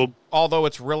 Although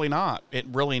it's really not. It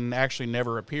really actually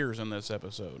never appears in this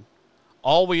episode.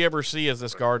 All we ever see is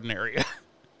this garden area.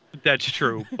 That's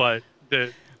true, but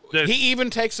he even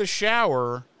takes a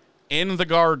shower in the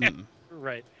garden.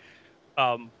 Right.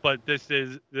 But this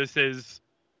is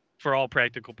for all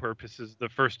practical purposes the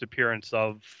first appearance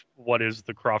of what is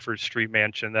the Crawford Street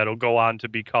mansion that'll go on to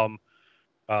become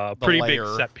a pretty big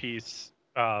set piece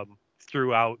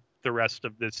throughout the rest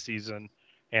of this season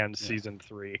and season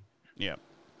 3. Yeah.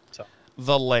 So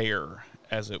the lair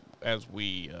as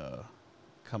we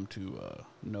come to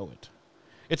know it.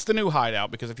 It's the new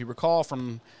hideout, because if you recall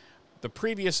from the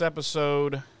previous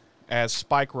episode, as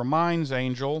Spike reminds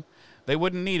Angel, they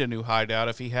wouldn't need a new hideout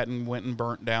if he hadn't went and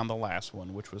burnt down the last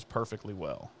one, which was perfectly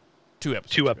well. 2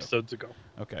 episodes ago.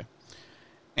 Okay.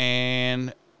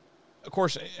 And, of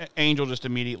course, Angel just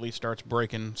immediately starts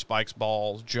breaking Spike's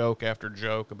balls, joke after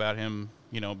joke about him,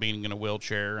 being in a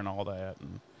wheelchair and all that.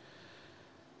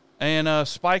 And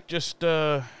Spike just...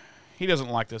 he doesn't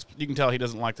like this. You can tell he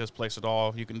doesn't like this place at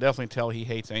all. You can definitely tell he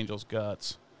hates Angel's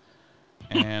guts.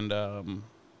 And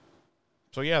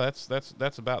so yeah,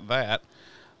 that's about that.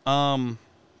 Then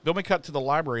we cut to the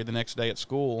library the next day at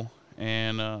school,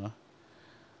 and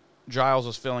Giles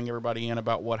is filling everybody in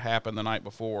about what happened the night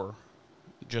before,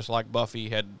 just like Buffy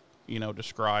had,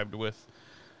 described with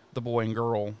the boy and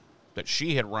girl that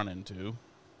she had run into,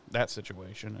 that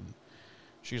situation. And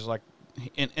she's like,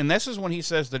 and this is when he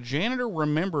says the janitor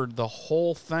remembered the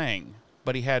whole thing,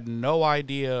 but he had no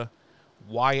idea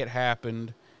why it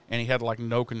happened, and he had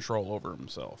no control over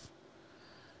himself.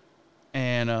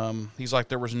 And he's like,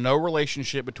 there was no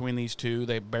relationship between these two.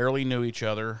 They barely knew each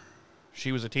other.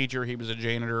 She was a teacher, he was a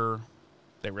janitor.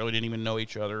 They really didn't even know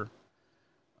each other.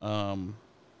 And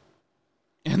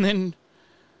then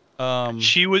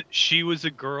she was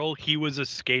a girl, he was a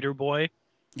skater boy.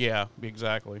 Yeah,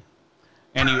 exactly.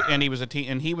 And he was a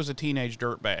teenage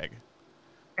dirtbag.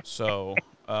 So,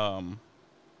 then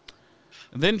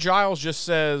Giles just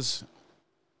says,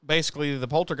 basically, the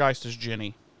poltergeist is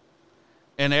Jenny,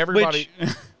 and everybody.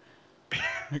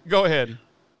 Go ahead.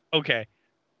 Okay.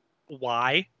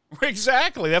 Why?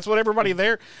 Exactly. That's what everybody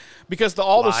there, because the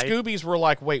Scoobies were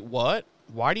like, "Wait, what?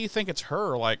 Why do you think it's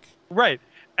her?" Right.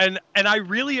 And I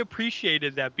really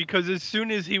appreciated that, because as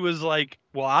soon as he was like,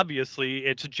 well, obviously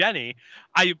it's Jenny,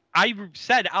 I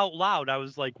said out loud, I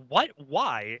was like, what?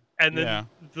 Why? And then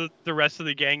the rest of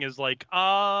the gang is like,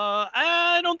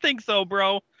 I don't think so,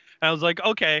 bro. And I was like,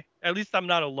 okay, at least I'm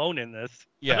not alone in this.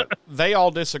 Yeah, they all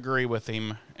disagree with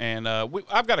him. And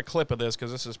I've got a clip of this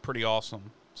because this is pretty awesome.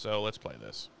 So let's play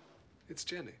this. It's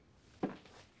Jenny.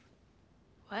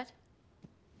 What?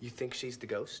 You think she's the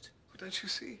ghost? Well, don't you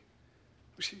see?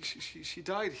 She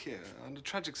died here under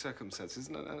tragic circumstances,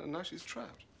 and now she's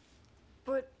trapped.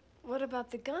 But what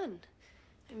about the gun?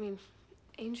 I mean,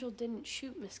 Angel didn't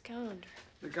shoot Miss Calendar.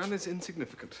 The gun is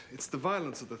insignificant. It's the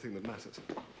violence of the thing that matters.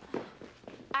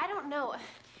 I don't know.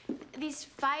 These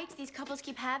fights these couples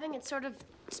keep having, it's sort of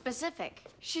specific.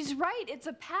 She's right. It's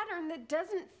a pattern that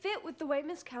doesn't fit with the way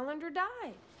Miss Calendar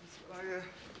died.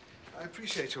 I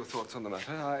appreciate your thoughts on the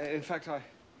matter. In fact, I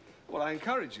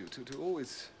encourage you to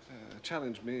always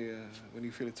Challenge me when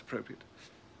you feel it's appropriate.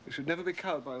 You should never be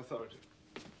cowed by authority.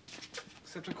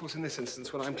 Except, of course, in this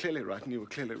instance, when I'm clearly right and you were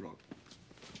clearly wrong.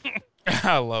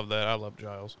 I love that. I love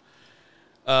Giles.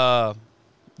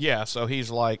 Yeah, so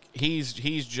he's like, he's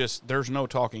just, there's no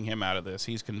talking him out of this.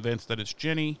 He's convinced that it's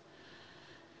Ginny.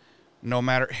 No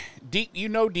matter,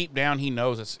 deep down he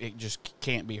knows it just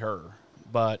can't be her.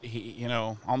 But he,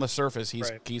 on the surface,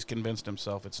 he's convinced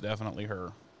himself it's definitely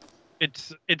her.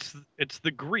 It's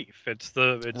the grief. It's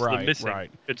the missing.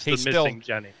 Right. It's the missing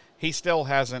Jenny. He still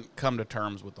hasn't come to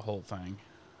terms with the whole thing.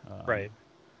 Right.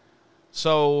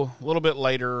 So a little bit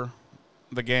later,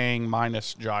 the gang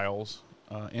minus Giles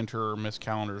enter Miss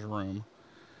Calendar's room,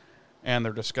 and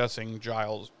they're discussing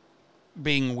Giles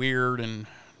being weird and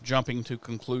jumping to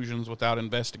conclusions without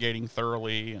investigating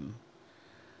thoroughly. And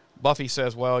Buffy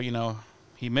says, well,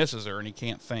 he misses her and he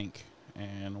can't think.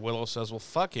 And Willow says, well,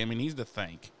 fuck him, he needs to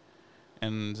think.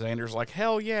 And Xander's like,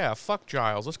 hell yeah, fuck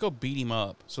Giles, let's go beat him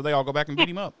up. So they all go back and beat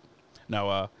him up.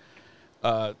 No,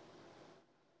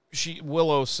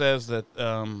 Willow says that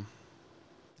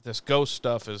this ghost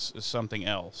stuff is something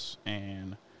else.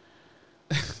 And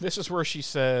this is where she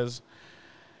says,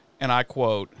 and I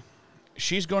quote,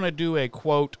 she's going to do a,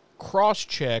 quote,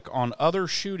 cross-check on other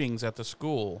shootings at the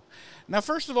school. Now,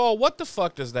 first of all, what the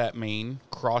fuck does that mean,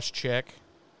 cross-check?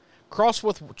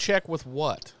 Check with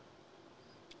what?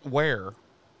 Where?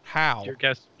 How?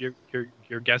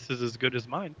 Your guess is as good as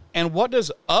mine. And what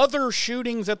does other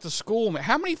shootings at the school mean?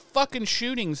 How many fucking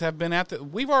shootings have been at the...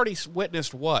 We've already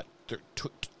witnessed what?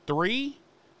 3?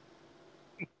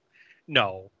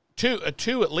 No. 2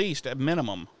 at least, at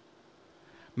minimum.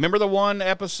 Remember the one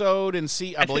episode in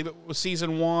I believe it was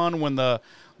season 1 when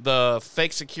the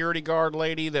fake security guard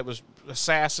lady that was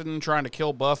assassin trying to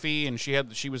kill Buffy, and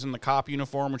she was in the cop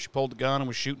uniform when she pulled the gun and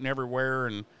was shooting everywhere,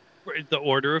 and the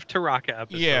Order of Taraka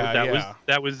episode. Yeah,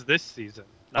 that was this season.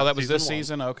 Oh, that was this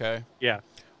season? Okay. Yeah.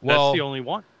 Well, that's the only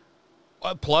one.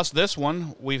 Plus this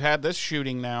one, we've had this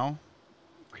shooting now.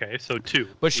 Okay, so 2.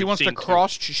 But she wants to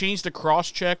she needs to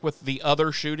cross check with the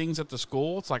other shootings at the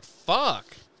school. It's like,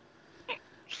 fuck.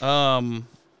 So,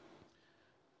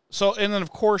 and then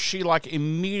of course she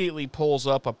immediately pulls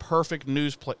up a perfect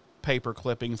newspaper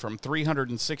clipping from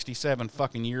 367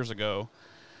 fucking years ago,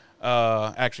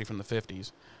 actually from the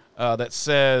 50s, that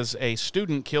says a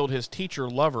student killed his teacher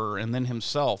lover and then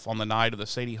himself on the night of the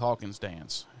Sadie Hawkins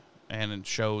dance, and it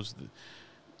shows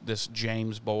this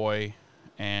James boy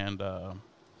and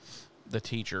the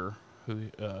teacher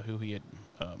who he had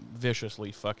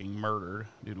viciously fucking murdered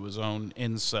due to his own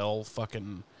incel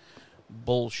fucking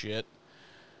bullshit.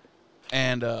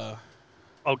 And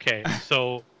okay,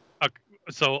 so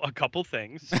a couple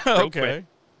things. Okay. Quick.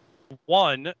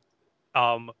 One,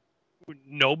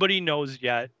 nobody knows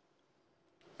yet,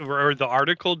 or the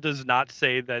article does not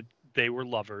say that they were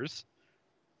lovers.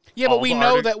 Yeah, but we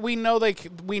know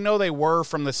they were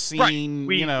from the scene.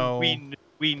 Right.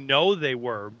 We know they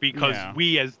were because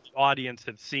we as the audience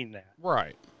have seen that.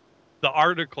 Right. The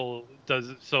article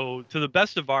does so. To the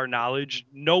best of our knowledge,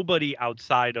 nobody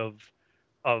outside of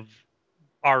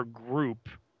our group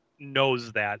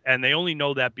knows that, and they only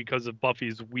know that because of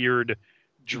Buffy's weird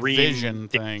dream vision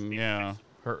thing. Yeah,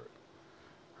 her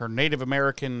Native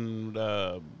American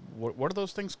what are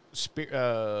those things?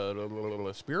 Spirit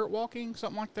walking,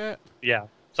 something like that. Yeah,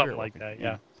 something like that.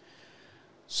 Yeah.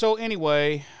 So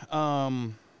anyway,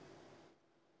 let's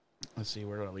see,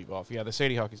 where did I leave off? Yeah, the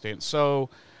Sadie Hawkins dance. So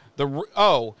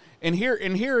and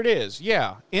here it is.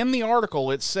 Yeah, in the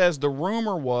article it says the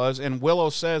rumor was, and Willow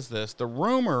says this, the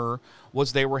rumor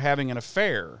was they were having an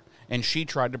affair, and she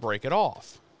tried to break it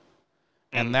off,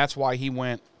 and that's why he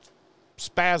went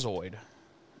spazoid.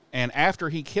 And after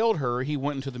he killed her, he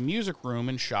went into the music room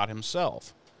and shot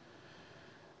himself.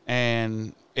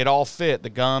 And it all fit, the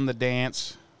gun, the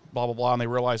dance, blah, blah, blah. And they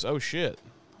realized, oh, shit.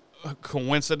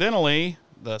 Coincidentally,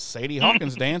 the Sadie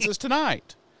Hawkins dance is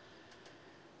tonight.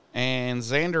 And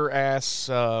Xander asks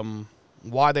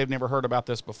why they've never heard about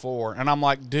this before. And I'm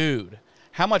like, dude,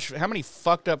 how many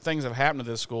fucked up things have happened to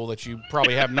this school that you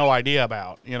probably have no idea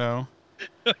about,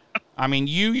 I mean,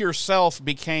 you yourself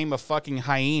became a fucking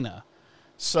hyena.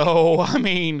 So, I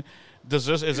mean, is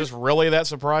this really that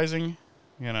surprising?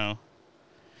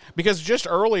 Because just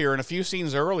earlier, in a few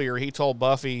scenes earlier, he told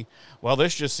Buffy, well,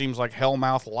 this just seems like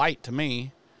Hellmouth Light to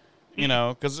me.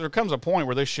 Because there comes a point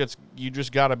where this shit's, you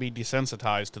just got to be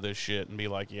desensitized to this shit and be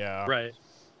like, yeah, right.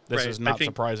 This is not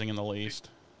surprising in the least.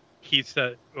 He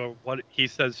said, or what he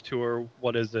says to her,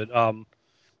 what is it?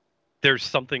 There's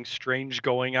something strange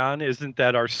going on. Isn't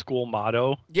that our school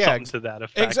motto? Yeah, something to that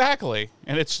effect. Exactly.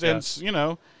 And it's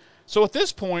so at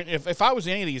this point, if I was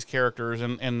any of these characters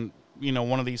and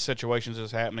one of these situations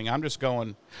is happening, I'm just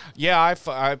going, yeah, I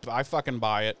fucking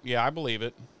buy it. Yeah, I believe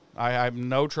it. I have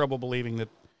no trouble believing that.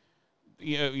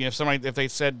 If they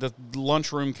said the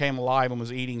lunchroom came alive and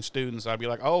was eating students, I'd be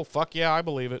like, oh, fuck yeah, I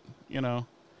believe it.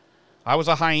 I was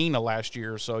a hyena last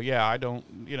year, so yeah, I don't,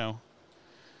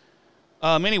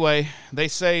 Anyway, they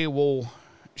say, well,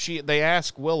 they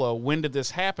ask Willow, when did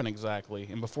this happen exactly?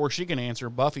 And before she can answer,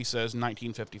 Buffy says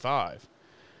 1955.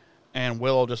 And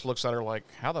Willow just looks at her like,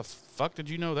 how the fuck did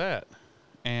you know that?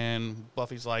 And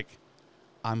Buffy's like,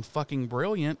 I'm fucking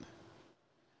brilliant.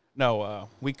 No,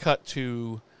 we cut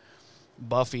to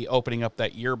Buffy opening up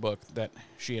that yearbook that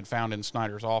she had found in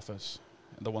Snyder's office,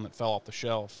 the one that fell off the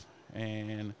shelf.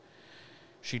 And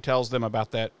she tells them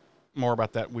more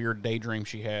about that weird daydream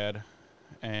she had.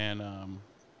 And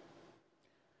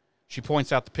she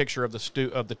points out the picture of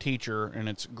the teacher, and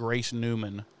it's Grace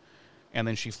Newman. And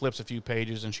then she flips a few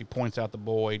pages, and she points out the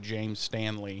boy, James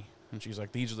Stanley. And she's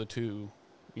like, these are the two,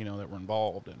 that were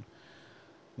involved. And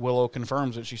Willow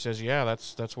confirms it. She says, yeah,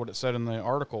 that's what it said in the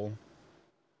article.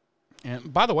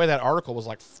 And by the way, that article was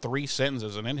like 3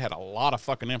 sentences, and it had a lot of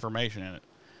fucking information in it.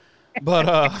 But,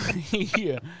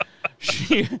 yeah,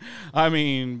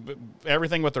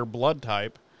 everything with their blood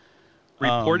type.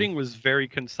 Reporting was very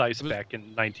concise back in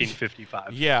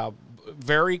 1955. Yeah,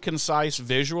 very concise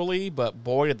visually, but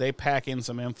boy, did they pack in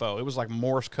some info. It was like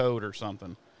Morse code or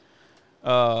something.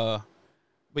 But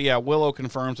yeah, Willow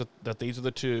confirms that these are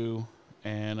the two,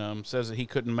 and says that he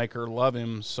couldn't make her love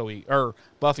him,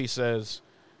 Buffy says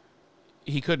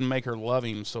he couldn't make her love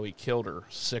him, so he killed her,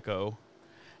 sicko.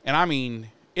 And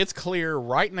it's clear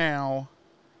right now,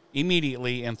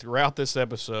 immediately, and throughout this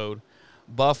episode,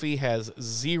 Buffy has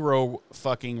zero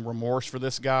fucking remorse for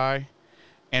this guy,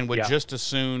 and would just as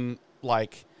soon,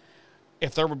 like,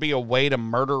 if there would be a way to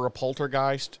murder a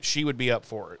poltergeist, she would be up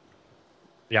for it.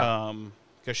 Yeah.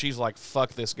 Because she's like,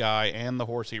 fuck this guy and the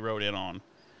horse he rode in on.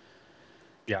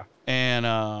 Yeah. And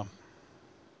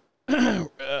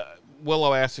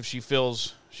Willow asks if she's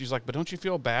like, but don't you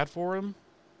feel bad for him?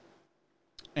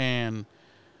 And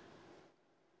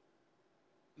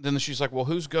then she's like, well,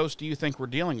 whose ghost do you think we're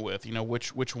dealing with?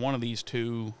 Which one of these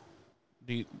two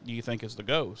do you think is the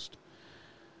ghost?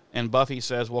 And Buffy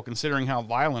says, well, considering how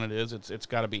violent it is, it's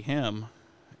got to be him.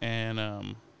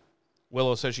 And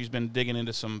Willow says she's been digging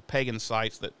into some pagan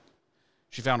sites that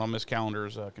she found on Miss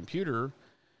Calendar's computer.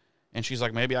 And she's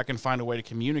like, maybe I can find a way to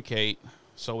communicate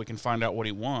so we can find out what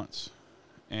he wants.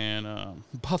 And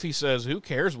Buffy says, who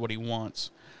cares what he wants?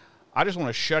 I just want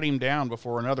to shut him down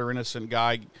before another innocent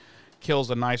guy kills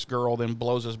a nice girl, then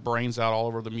blows his brains out all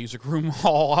over the music room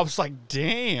hall. I was like,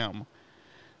 damn.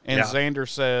 And Xander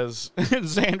says,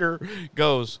 Xander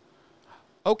goes,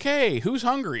 okay, who's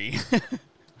hungry?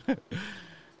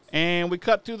 And we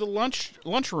cut to the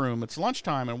lunchroom. It's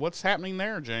lunchtime, and what's happening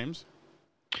there, James?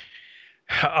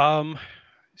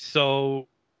 So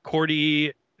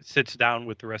Cordy sits down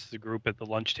with the rest of the group at the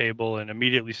lunch table and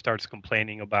immediately starts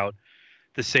complaining about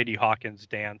the Sadie Hawkins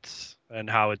dance and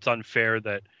how it's unfair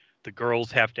that the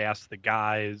girls have to ask the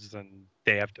guys and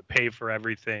they have to pay for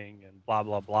everything and blah,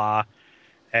 blah, blah.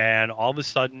 And all of a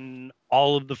sudden,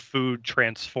 all of the food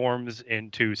transforms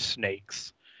into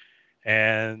snakes.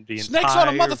 And the snakes on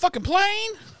a motherfucking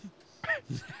plane?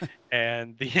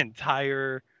 And the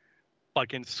entire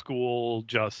fucking school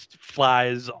just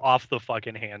flies off the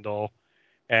fucking handle.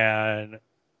 And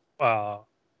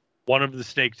one of the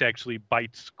snakes actually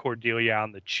bites Cordelia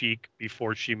on the cheek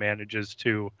before she manages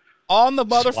to on the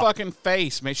motherfucking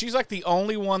face, man. She's like the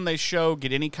only one they show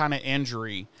get any kind of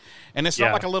injury. And it's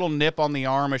not like a little nip on the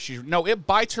arm. No, it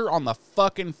bites her on the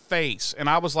fucking face. And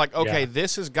I was like, okay,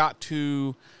 this is going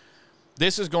to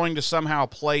somehow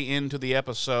play into the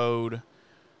episode.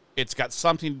 It's got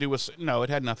something to do with... No, it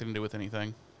had nothing to do with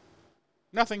anything.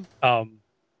 Nothing.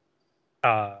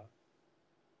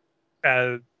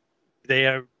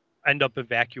 They end up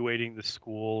evacuating the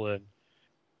school,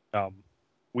 and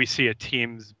we see a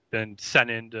team's been sent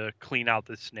in to clean out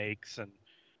the snakes, and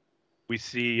we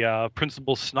see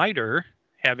Principal Snyder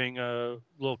having a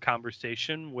little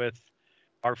conversation with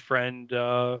our friend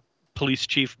Police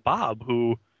Chief Bob,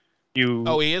 who you...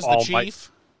 Oh, he is the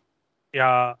chief?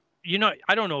 Yeah.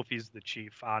 I don't know if he's the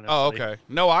chief, honestly. Oh, okay.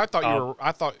 No, I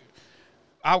thought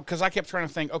because I kept trying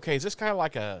to think, okay, is this guy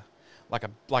like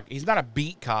he's not a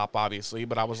beat cop, obviously,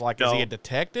 but I was like, is he a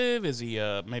detective? Is he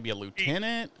maybe a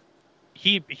lieutenant?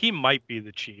 He might be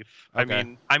the chief. Okay. I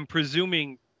mean, I'm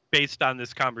presuming based on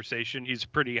this conversation, he's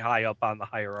pretty high up on the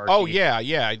hierarchy. Oh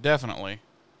yeah, definitely.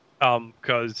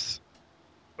 Because,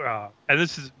 and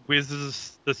this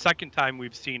is the second time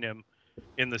we've seen him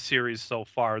in the series so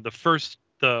far. The first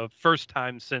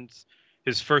time since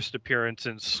his first appearance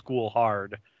in School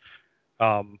Hard.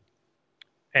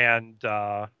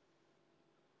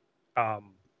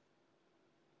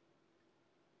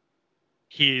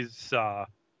 He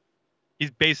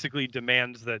basically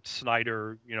demands that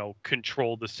Snyder,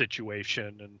 control the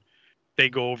situation, and they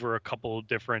go over a couple of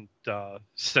different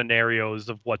scenarios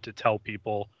of what to tell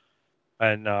people.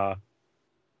 And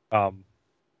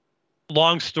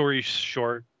long story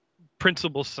short,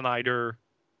 Principal Snyder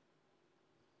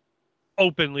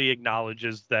openly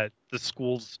acknowledges that the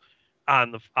school's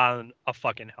on a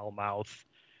fucking hellmouth,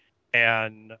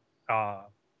 and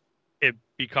it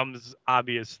becomes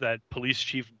obvious that Police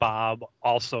Chief Bob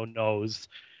also knows,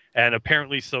 and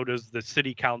apparently so does the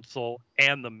city council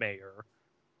and the mayor,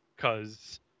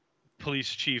 because Police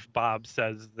Chief Bob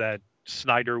says that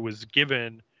Snyder was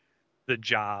given the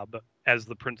job as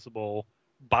the principal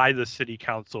by the city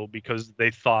council because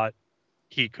they thought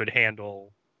he could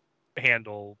handle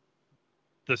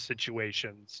the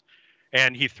situations,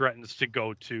 and he threatens to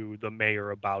go to the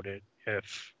mayor about it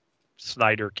if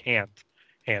Snyder can't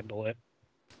handle it.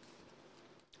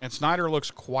 And Snyder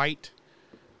looks quite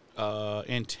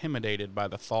intimidated by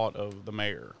the thought of the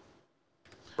mayor.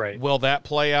 Right. Will that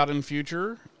play out in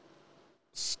future?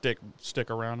 Stick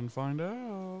around and find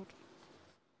out.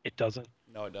 It doesn't.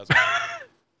 No, it doesn't.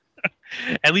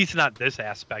 At least not this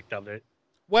aspect of it.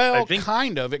 Well,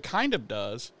 kind of. It kind of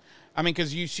does. I mean,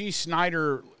 because you see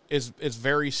Snyder is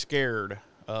very scared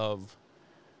of...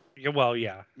 Yeah, well,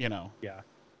 yeah. Yeah.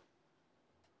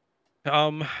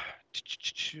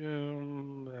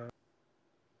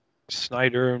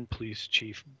 Snyder and Police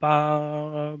Chief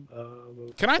Bob.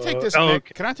 Can I take this?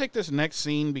 Can I take this next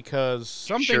scene, because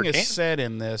something is said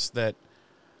in this that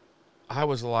I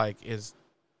was like,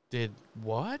 did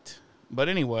what? But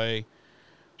anyway,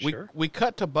 we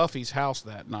cut to Buffy's house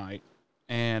that night,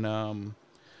 and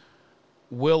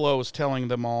Willow's telling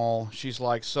them all. She's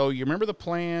like, "So you remember the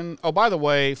plan? Oh, by the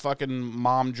way, fucking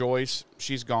Mom Joyce,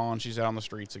 she's gone. She's out on the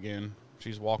streets again.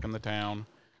 She's walking the town.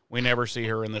 We never see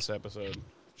her in this episode.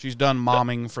 She's done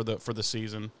momming for the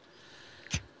season."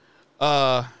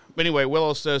 But anyway,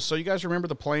 Willow says, "So you guys remember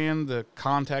the plan to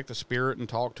contact the spirit and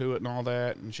talk to it and all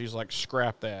that?" And she's like,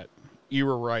 "Scrap that. You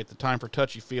were right. The time for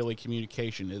touchy-feely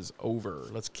communication is over.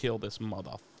 Let's kill this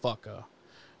motherfucker."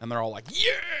 And they're all like,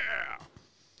 "Yeah!"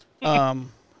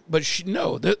 But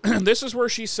this is where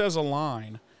she says a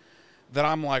line that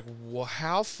I'm like, well,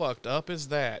 how fucked up is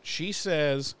that? She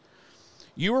says,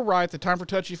 "You were right. The time for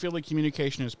touchy-feely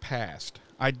communication is past.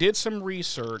 I did some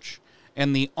research,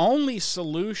 and the only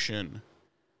solution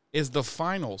is the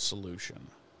final solution."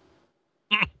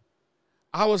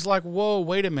 I was like, whoa,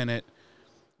 wait a minute.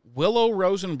 Willow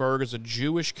Rosenberg is a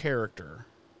Jewish character,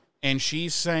 and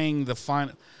she's saying the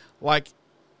final... Like,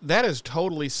 that is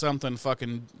totally something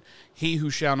fucking He Who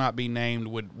Shall Not Be Named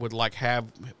would like have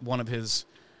one of his...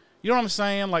 You know what I'm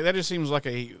saying? Like, that just seems like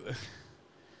a...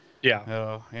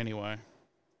 Yeah. Anyway.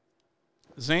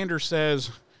 Xander says,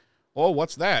 "Oh,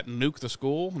 what's that? Nuke the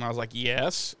school?" And I was like,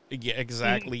 yes. Yeah,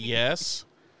 exactly, yes.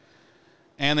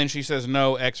 And then she says,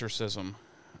 "No, exorcism."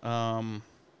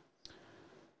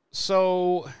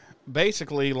 So,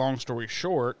 basically, long story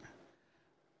short,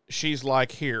 she's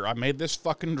like, "Here, I made this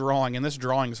fucking drawing," and this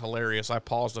drawing's hilarious. I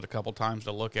paused it a couple times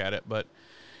to look at it, but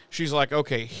she's like,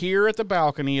 "Okay, here at the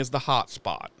balcony is the hot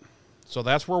spot. So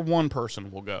that's where one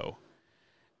person will go.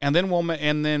 And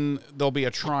then there'll be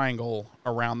a triangle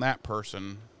around that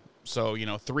person. So,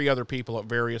 3 other people at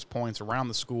various points around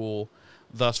the school,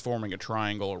 thus forming a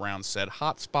triangle around said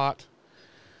hot spot.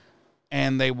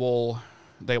 And they'll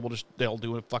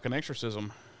do a fucking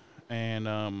exorcism."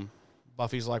 And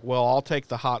Buffy's like, "Well, I'll take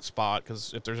the hot spot,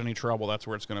 because if there's any trouble, that's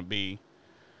where it's going to be."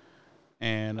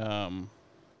 And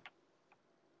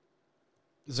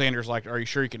Xander's like, "Are you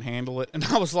sure you can handle it?" And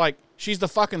I was like, she's the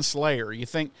fucking Slayer. You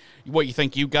think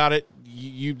you got it?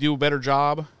 You do a better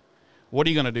job? What are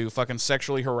you going to do? Fucking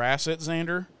sexually harass it,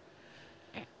 Xander?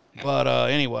 But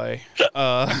anyway,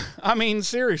 I mean,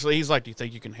 seriously, he's like, "Do you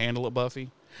think you can handle it,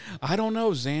 Buffy?" "I don't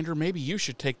know, Xander. Maybe you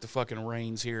should take the fucking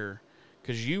reins here,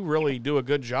 because you really do a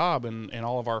good job in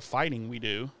all of our fighting we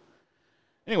do."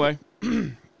 Anyway,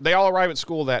 they all arrive at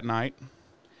school that night,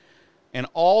 and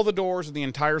all the doors of the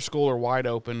entire school are wide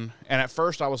open. And at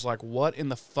first I was like, what in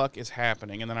the fuck is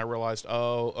happening? And then I realized,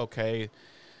 oh, okay.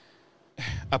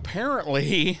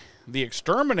 Apparently, the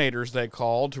exterminators they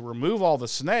called to remove all the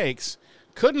snakes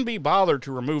couldn't be bothered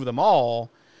to remove them all,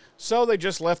 so they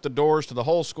just left the doors to the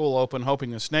whole school open,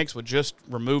 hoping the snakes would just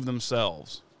remove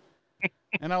themselves.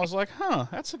 And I was like,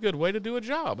 that's a good way to do a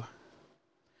job.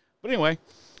 But anyway,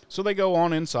 so they go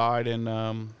on inside,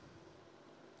 and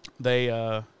they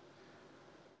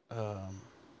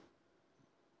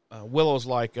Willow's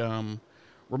like,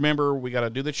 remember, we got to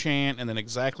do the chant, and then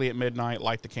exactly at midnight,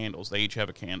 light the candles. They each have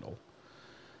a candle.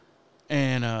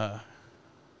 And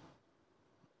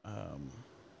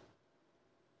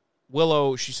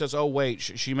Willow, she says, oh, wait,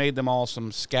 she made them all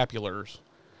some scapulars,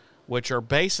 which are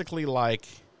basically like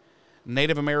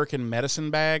Native American medicine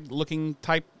bag looking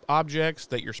type objects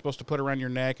that you're supposed to put around your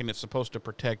neck, and it's supposed to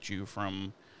protect you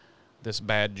from this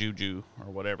bad juju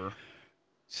or whatever.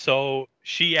 So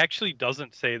she actually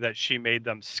doesn't say that she made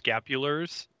them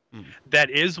scapulars. That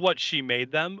is what she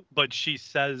made them, but she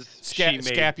says she made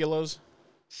scapulas.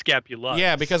 Scapulas.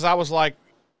 Yeah, because I was like,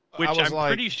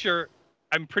 pretty sure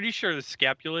the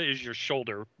scapula is your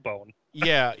shoulder bone.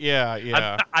 Yeah.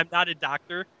 I'm not a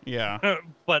doctor. Yeah.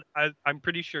 But I'm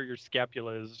pretty sure your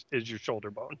scapula is your shoulder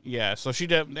bone. Yeah, so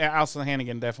Alison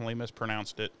Hannigan definitely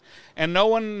mispronounced it. And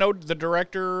the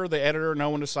director, the editor, no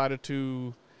one decided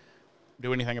to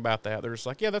do anything about that. They're just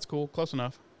like, yeah, that's cool, close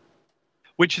enough.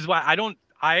 Which is why I don't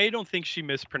think she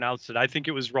mispronounced it. I think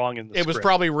it was wrong in the script. It was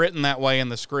probably written that way in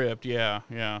the script, yeah.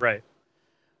 Right.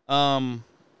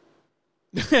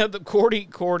 The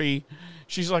Cordy,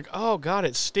 she's like, oh, God,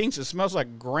 it stinks. It smells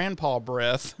like grandpa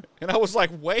breath. And I was like,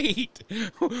 wait,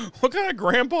 what kind of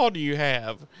grandpa do you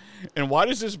have? And why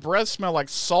does this breath smell like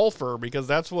sulfur? Because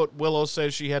that's what Willow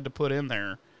says she had to put in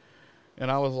there.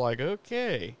 And I was like,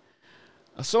 okay.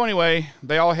 So anyway,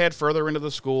 they all head further into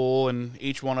the school, and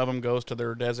each one of them goes to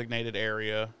their designated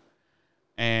area.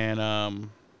 And, I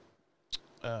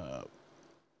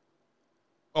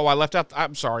left out,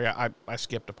 I'm sorry, I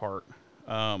skipped a part.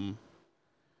 I'm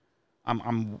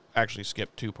actually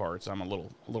skipped two parts. I'm a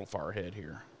little far ahead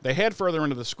here. They head further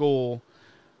into the school,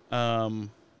 and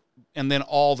then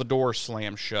all the doors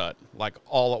slam shut, like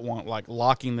all at once, like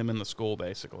locking them in the school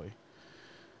basically.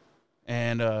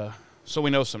 And so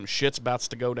we know some shit's about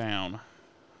to go down.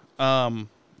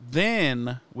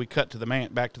 Then we cut to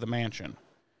back to the mansion,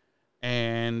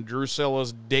 and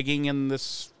Drusilla's digging in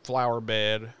this flower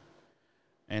bed.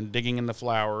 And digging in the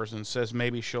flowers, and says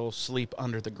maybe she'll sleep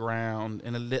under the ground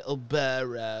in a little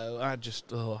burrow. I just,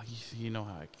 you know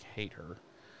how I hate her.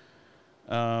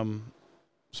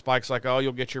 Spike's like, oh,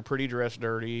 you'll get your pretty dress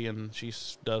dirty, and she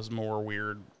does more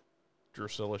weird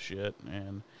Drusilla shit.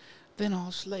 And then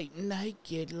I'll sleep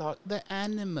naked like the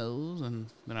animals. And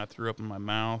then I threw up in my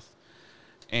mouth.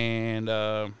 And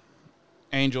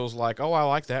Angel's like, oh, I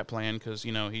like that plan, because,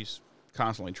 you know, he's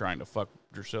constantly trying to fuck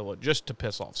Drusilla just to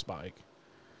piss off Spike.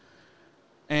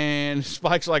 And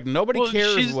Spike's like, nobody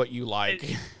cares what you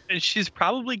like. And she's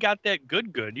probably got that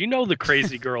good. You know the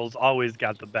crazy girl's always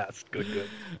got the best good.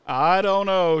 I don't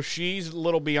know. She's a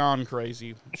little beyond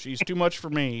crazy. She's too much for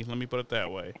me. Let me put it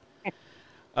that way.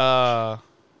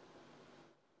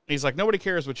 He's like, nobody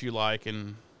cares what you like.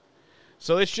 And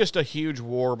so it's just a huge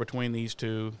war between these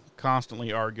two,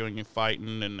 constantly arguing and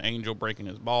fighting, and Angel breaking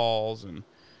his balls. And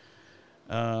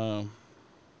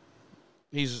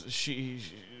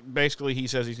basically, he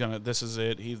says this is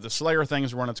it. The Slayer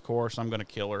thing's run its course. I'm going to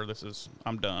kill her.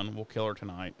 I'm done. We'll kill her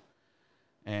tonight.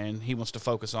 And he wants to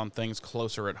focus on things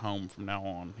closer at home from now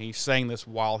on. He's saying this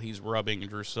while he's rubbing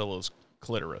Drusilla's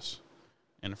clitoris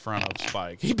in front of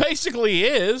Spike. He basically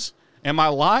is. Am I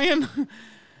lying?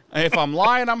 If I'm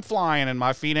lying, I'm flying, and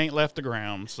my feet ain't left the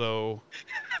ground. So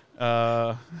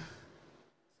then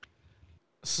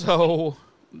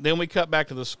we cut back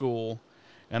to the school,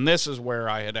 and this is where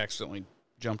I had accidentally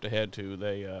jumped ahead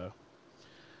to.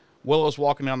 Willow's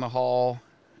walking down the hall,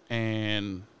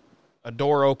 and a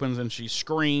door opens, and she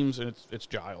screams, and it's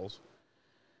Giles.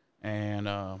 And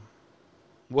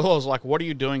Willow's like, what are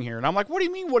you doing here? And I'm like, what do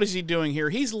you mean, what is he doing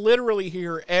here? He's literally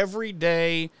here every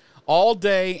day, all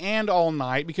day, and all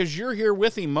night, because you're here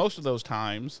with him most of those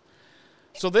times.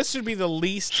 So this should be the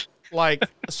least,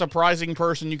 surprising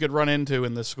person you could run into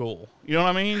in this school. You know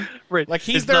what I mean? Right. Like,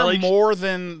 he's there more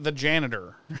than the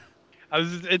janitor.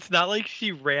 It's not like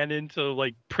she ran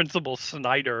into Principal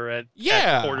Snyder at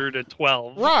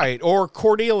 11:45. Right, or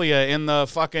Cordelia in the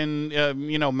fucking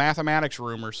mathematics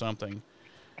room or something.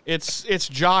 It's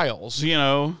Giles.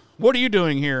 What are you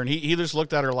doing here? And he just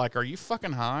looked at her like, "Are you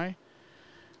fucking high?"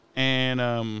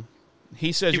 And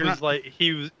he says, he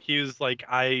was like,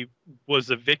 I was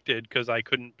evicted because I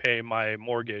couldn't pay my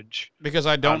mortgage because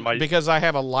I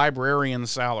have a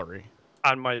librarian's salary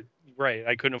Right,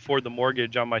 I couldn't afford the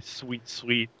mortgage on my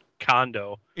sweet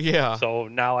condo. Yeah. So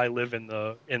now I live in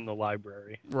the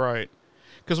library. Right.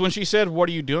 Because when she said, "What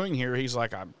are you doing here?" he's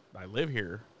like, "I live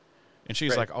here," and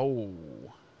she's like, "Oh."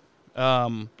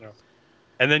 And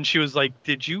then she was like,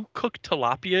 "Did you cook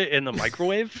tilapia in the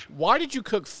microwave?" Why did you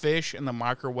cook fish in the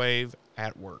microwave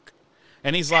at work?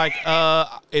 And he's like,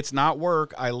 "It's not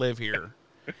work. I live here."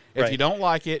 If you don't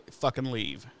like it, fucking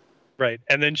leave. Right.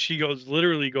 And then she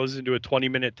literally goes into a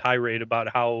 20-minute tirade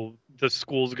about how the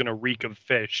school's going to reek of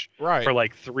fish for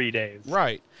like 3 days.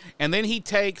 Right. And then he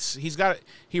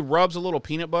rubs a little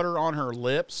peanut butter on her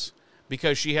lips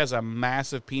because she has a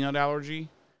massive peanut allergy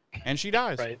and she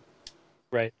dies.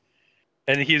 Right.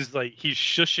 And he's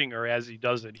shushing her as he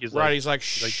does it. He's like,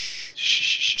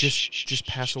 shh, just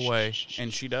pass away.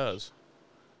 And she does.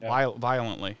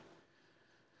 Violently.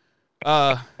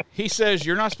 He says,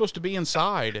 you're not supposed to be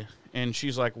inside. And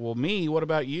she's like, well, me, what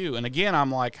about you? And again,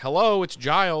 I'm like, hello, it's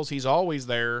Giles. He's always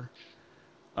there.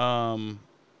 But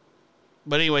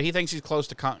anyway, he thinks he's close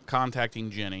to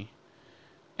contacting Jenny.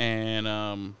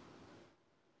 And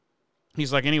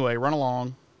he's like, anyway, run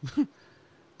along.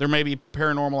 There may be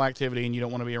paranormal activity and you don't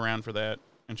want to be around for that.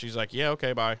 And she's like, yeah,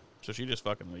 okay, bye. So she just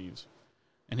fucking leaves.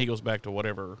 And he goes back to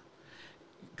whatever.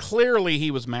 Clearly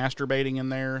he was masturbating in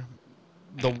there.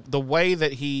 The way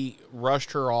that he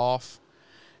rushed her off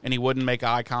and he wouldn't make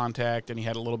eye contact and he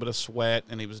had a little bit of sweat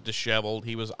and he was disheveled.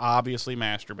 He was obviously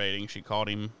masturbating. She caught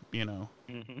him,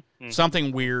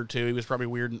 something weird too. He was probably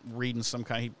weird reading some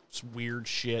kind of weird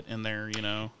shit in there,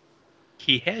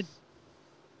 He had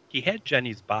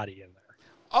Jenny's body in there.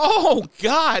 Oh,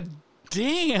 God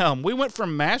damn. We went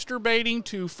from masturbating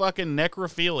to fucking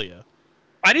necrophilia.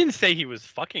 I didn't say he was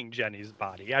fucking Jenny's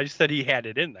body. I just said he had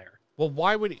it in there. Well,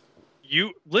 why would he?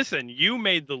 You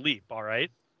made the leap, all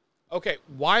right? Okay,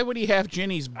 why would he have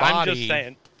Jenny's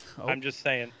body? I'm just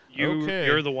saying.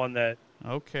 You're the one that.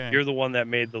 Okay. You're the one that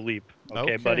made the leap.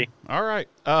 Okay, buddy. All right.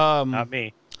 Not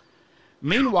me.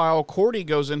 Meanwhile, Cordy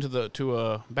goes to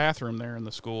a bathroom there in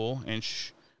the school, and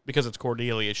because it's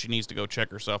Cordelia, she needs to go check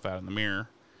herself out in the mirror.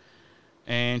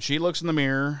 And she looks in the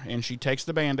mirror, and she takes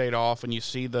the Band-Aid off, and you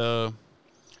see the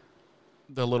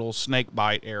little snake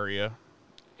bite area.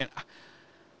 And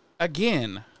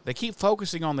again, they keep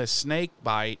focusing on this snake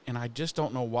bite, and I just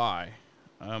don't know why.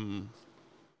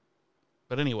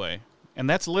 But anyway, and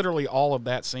that's literally all of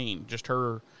that scene, just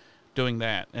her doing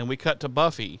that. And we cut to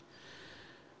Buffy,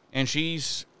 and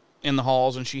she's in the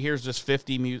halls, and she hears this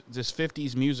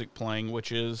 50s music playing,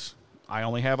 which is I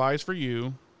Only Have Eyes for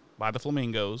You by the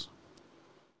Flamingos,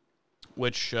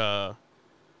 which is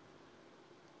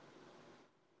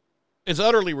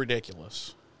utterly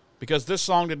ridiculous because this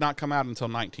song did not come out until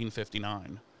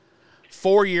 1959,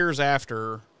 4 years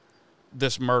after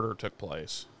this murder took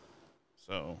place.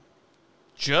 So,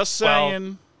 just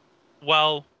saying.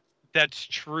 Well, that's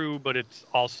true, but it's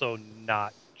also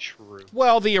not true.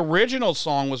 Well, the original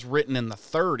song was written in the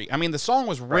 30s. I mean, the song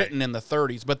was written in the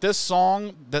 30s, but this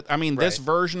song, this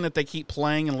version that they keep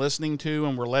playing and listening to,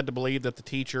 and we're led to believe that the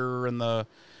teacher and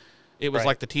it was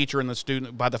like the teacher and the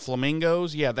student by the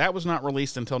Flamingos. Yeah, that was not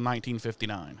released until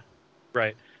 1959.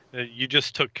 Right. You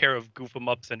just took care of goof 'em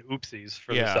ups and oopsies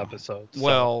for this episode. So.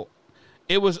 Well,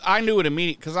 I knew it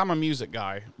immediately because I'm a music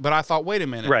guy, but I thought, wait a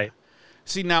minute. Right.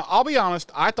 See, now, I'll be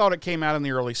honest, I thought it came out in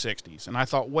the early 60s, and I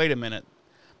thought, wait a minute,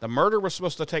 the murder was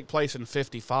supposed to take place in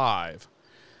 55.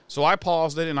 So I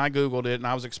paused it, and I Googled it, and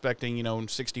I was expecting,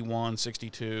 61,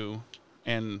 62,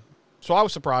 and so I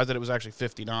was surprised that it was actually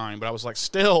 59, but I was like,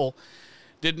 still,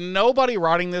 did nobody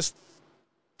writing this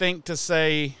think to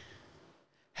say,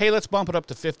 hey, let's bump it up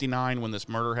to 59 when this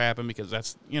murder happened, because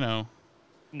that's, No,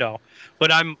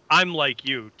 but I'm like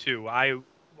you too. I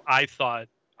thought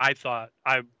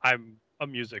I'm a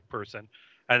music person,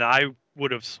 and I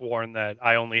would have sworn that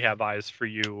I Only Have Eyes for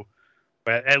You,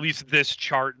 but at least this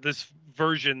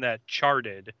version that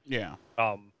charted. Yeah.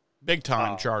 Big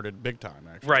time charted, big time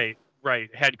actually. Right.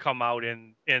 Had come out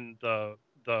in the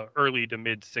early to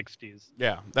mid 60s.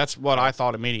 Yeah, that's what I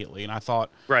thought immediately, and I thought,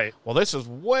 right. Well, this is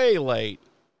way late,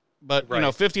 but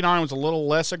 59 was a little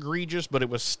less egregious, but it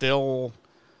was still,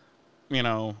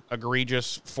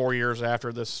 egregious 4 years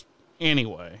after this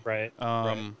anyway. Right.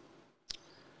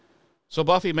 So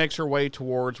Buffy makes her way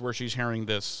towards where she's hearing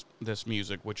this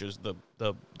music, which is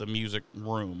the music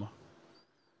room.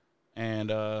 And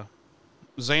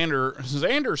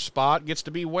Xander's spot gets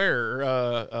to be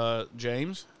where,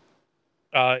 James?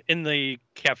 In the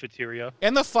cafeteria.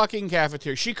 In the fucking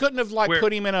cafeteria. She couldn't have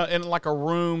put him in a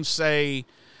room, say,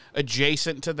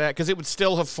 adjacent to that, because it would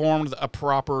still have formed a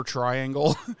proper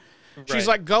triangle. She's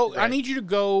like, go. Right. I need you to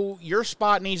go. Your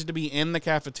spot needs to be in the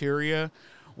cafeteria,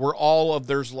 where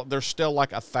there's still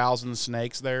like 1,000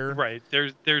 snakes there. Right.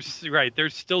 There's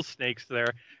still snakes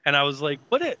there, and I was like,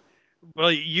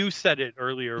 well, you said it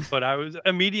earlier, but I was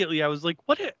like,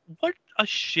 what a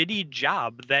shitty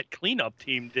job that cleanup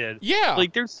team did. Yeah.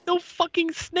 Like, there's still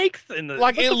fucking snakes in the.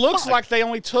 Like, it looks like they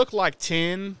only took like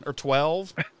 10 or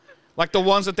 12. Like the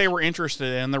ones that they were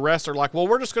interested in. The rest are like, well,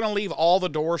 we're just going to leave all the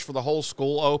doors for the whole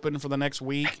school open for the next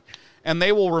week, and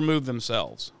they will remove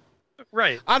themselves.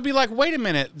 Right. I'd be like, wait a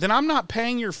minute, then I'm not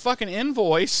paying your fucking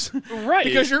invoice. Right.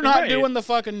 Because you're not doing the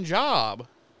fucking job.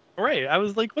 Right. I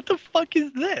was like, what the fuck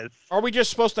is this? Are we just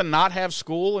supposed to not have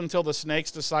school until the snakes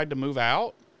decide to move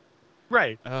out?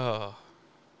 Right. Oh.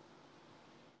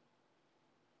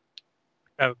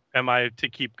 Am I to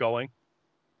keep going?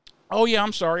 Oh yeah,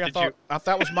 I'm sorry. I thought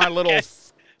that was my little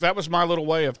that was my little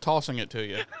way of tossing it to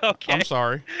you. Okay. I'm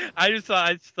sorry. I just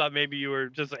thought maybe you were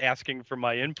just asking for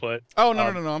my input. Oh no,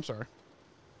 no, I'm sorry.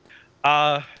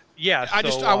 Yeah.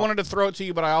 I wanted to throw it to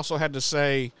you, but I also had to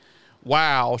say,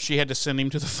 wow, she had to send him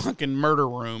to the fucking murder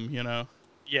room, you know.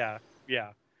 Yeah.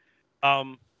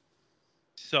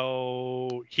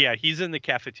 So yeah, he's in the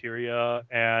cafeteria,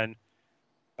 and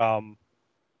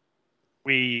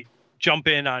we jump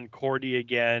in on Cordy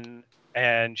again,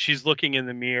 and she's looking in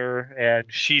the mirror, and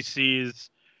she sees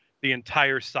the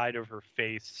entire side of her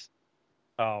face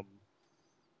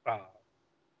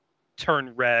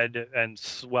turn red and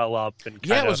swell up, and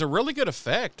it was a really good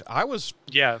effect. I was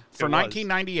for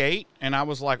 1998, and I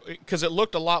was like, because it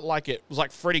looked a lot like it was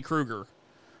like Freddy Krueger,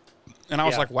 and I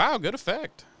was like, wow, good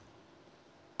effect.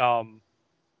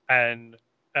 And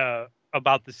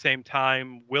about the same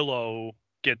time, Willow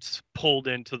gets pulled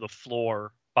into the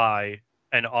floor by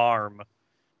an arm.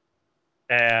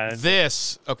 And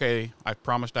I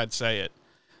promised I'd say it.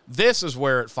 This is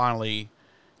where it finally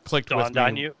clicked with me.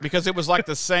 On you? Because it was like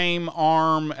the same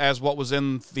arm as what was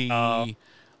in the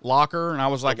locker. And I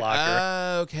was like,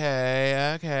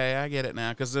 okay, I get it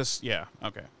now. Because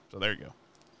okay. So there you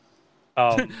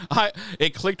go.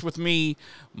 It clicked with me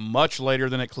much later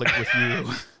than it clicked with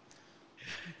you.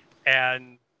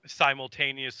 And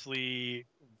simultaneously,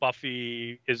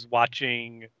 Buffy is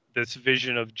watching this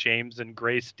vision of James and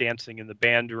Grace dancing in the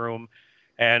band room,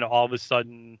 and all of a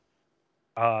sudden,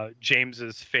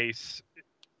 James's face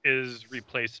is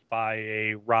replaced by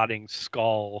a rotting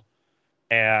skull,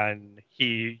 and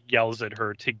he yells at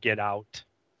her to get out.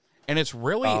 And it's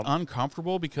really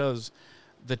uncomfortable because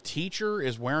the teacher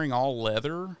is wearing all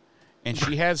leather, and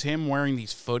she has him wearing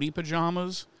these footy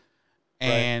pajamas.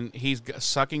 And he's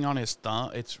sucking on his thumb.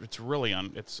 It's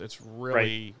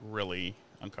really really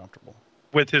uncomfortable.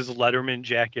 With his Letterman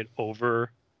jacket over.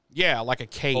 Yeah, like a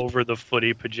cape. Over the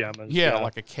footy pajamas. Yeah,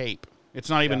 like a cape. It's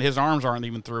not even, his arms aren't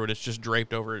even through it. It's just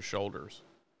draped over his shoulders.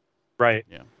 Right.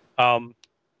 Yeah.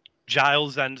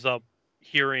 Giles ends up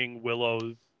hearing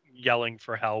Willow yelling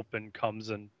for help and comes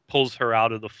and pulls her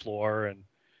out of the floor.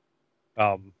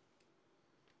 And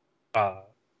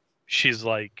she's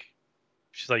like,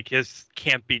 this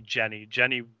can't be Jenny.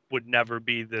 Jenny would never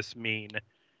be this mean.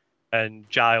 And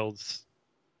Giles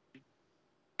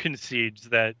concedes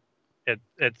that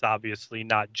it's obviously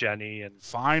not Jenny. And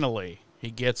finally,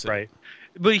 he gets it. Right.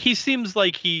 But he seems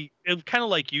like kind of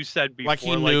like you said before. Like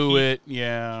he knew it,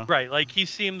 yeah. Right. Like he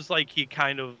seems like he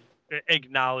kind of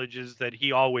acknowledges that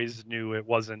he always knew it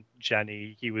wasn't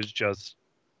Jenny. He was just,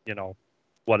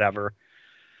 whatever.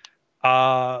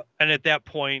 And at that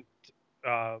point,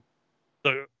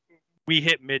 we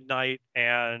hit midnight,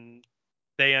 and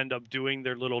they end up doing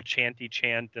their little chanty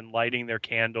chant and lighting their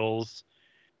candles,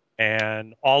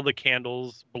 and all the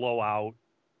candles blow out,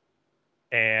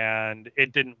 and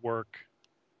it didn't work,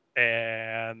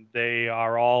 and they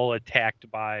are all attacked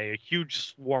by a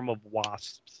huge swarm of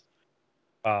wasps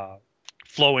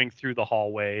flowing through the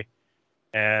hallway,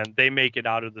 and they make it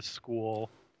out of the school,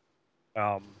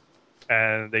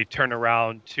 and they turn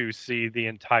around to see the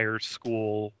entire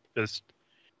school just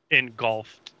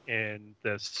engulfed in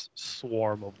this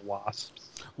swarm of wasps.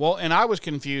 Well, and I was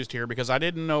confused here because I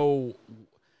didn't know,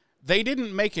 they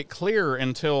didn't make it clear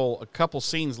until a couple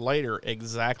scenes later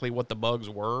exactly what the bugs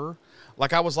were.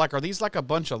 Like I was like, are these like a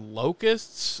bunch of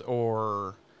locusts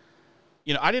or,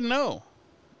 I didn't know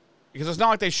because it's not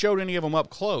like they showed any of them up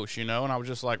close, and I was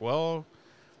just like, well,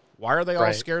 why are they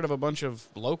all scared of a bunch of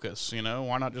locusts?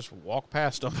 Why not just walk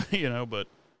past them? But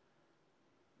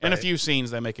in a few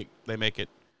scenes they make it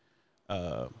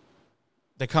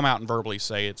they come out and verbally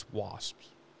say it's wasps.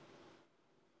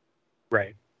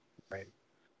 Right.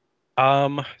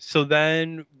 So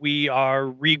then we are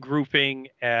regrouping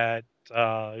at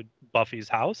Buffy's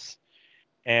house,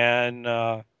 and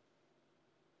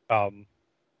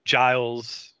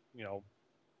Giles,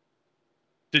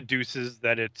 deduces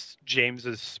that it's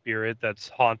James's spirit that's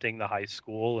haunting the high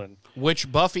school, and which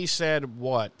Buffy said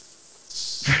what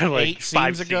like 8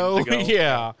 scenes ago?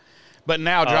 Yeah. But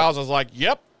now Giles is like,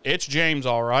 yep, it's James,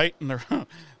 all right. And they're,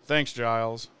 thanks,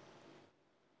 Giles.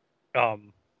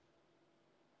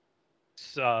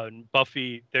 James, and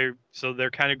Buffy, they're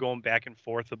kind of going back and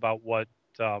forth about what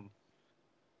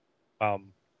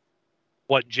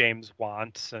James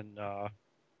wants, and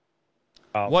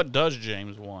what does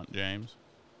James want, James?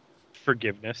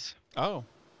 Forgiveness. Oh,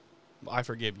 I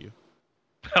forgive you.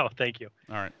 Oh, thank you.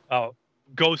 All right. Oh,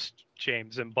 Ghost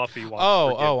James and Buffy want.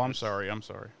 Oh, I'm sorry.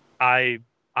 I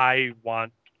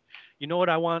want. You know what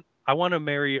I want? I want to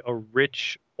marry a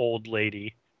rich old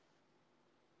lady.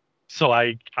 So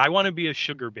I want to be a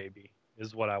sugar baby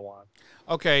is what I want.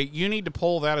 Okay, you need to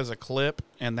pull that as a clip,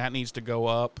 and that needs to go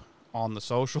up on the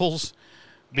socials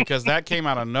because that came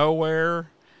out of nowhere,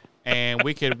 and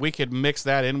we could mix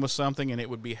that in with something, and it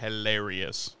would be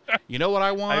hilarious. You know what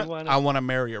I want? I want to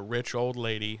marry a rich old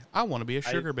lady. I want to be a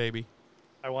sugar baby.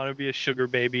 I want to be a sugar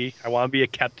baby. I want to be a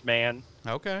kept man.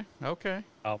 Okay.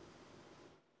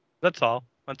 That's all.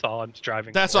 I'm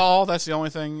striving. That's for. all. That's the only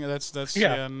thing. That's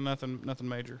yeah. Nothing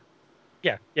major.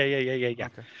 Yeah. Okay.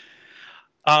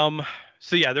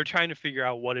 So yeah, they're trying to figure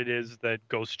out what it is that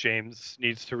Ghost James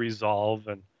needs to resolve,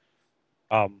 and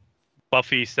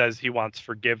Buffy says he wants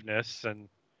forgiveness, and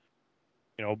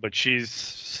but she's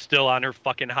still on her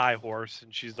fucking high horse,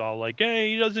 and she's all like,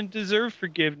 "Hey, he doesn't deserve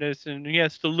forgiveness, and he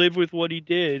has to live with what he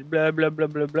did." Blah blah blah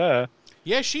blah blah.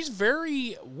 Yeah, she's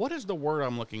very. What is the word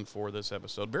I'm looking for this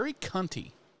episode? Very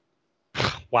cunty.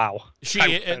 Wow.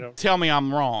 Tell me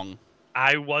I'm wrong.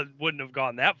 I wouldn't have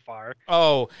gone that far.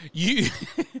 Oh,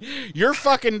 your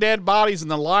fucking dead body's in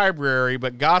the library,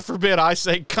 but God forbid I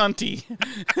say cunty.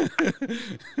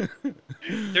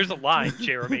 There's a line,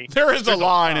 Jeremy. There's a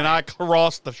line, and I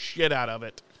crossed the shit out of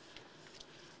it.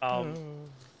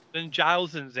 Then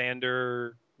Giles and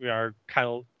Xander are kind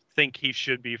of think he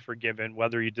should be forgiven,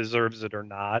 whether he deserves it or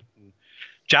not. And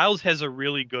Giles has a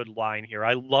really good line here.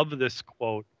 I love this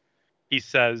quote. He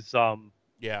says,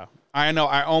 yeah, I know.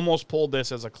 I almost pulled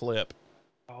this as a clip.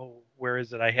 Oh, where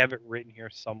is it? I have it written here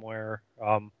somewhere.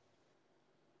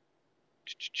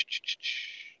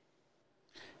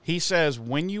 He says,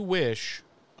 when you wish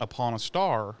upon a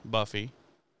star, Buffy,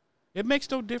 it makes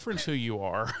no difference who you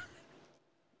are.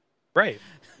 Right.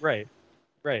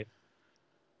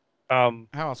 How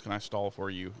else can I stall for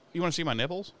you? You want to see my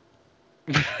nipples?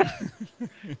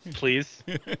 Please.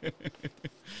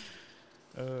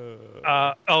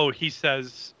 He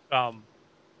says,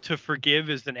 to forgive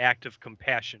is an act of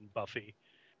compassion, Buffy.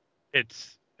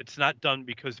 It's not done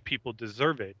because people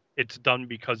deserve it. It's done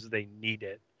because they need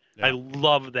it. Yeah. I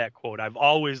love that quote. I've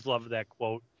always loved that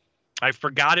quote. I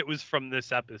forgot it was from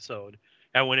this episode,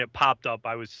 and when it popped up,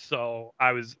 I was so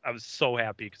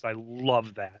happy because I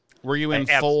love that. Were you in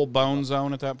full bone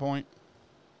zone at that point?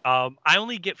 I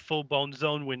only get full bone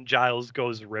zone when Giles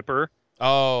goes Ripper.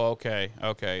 Oh, okay.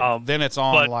 Then it's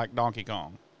on like Donkey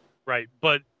Kong. Right,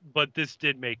 but this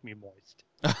did make me moist.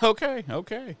 Okay.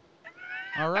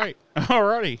 All right.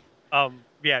 Alrighty.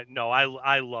 Yeah, no,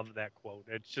 I love that quote.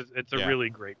 It's a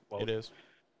really great quote. It is.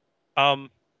 And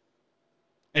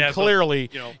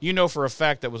clearly, you know for a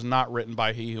fact that was not written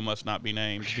by He Who Must Not Be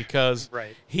Named because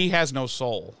right. He has no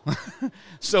soul.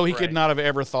 So he could not have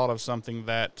ever thought of something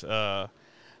that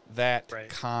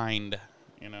kind,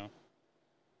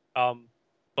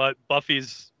 But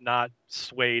Buffy's not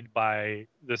swayed by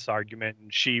this argument,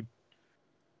 and she,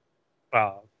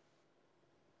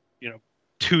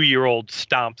 2-year-old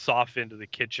stomps off into the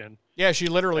kitchen. Yeah, she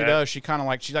literally does. She kind of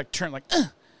turns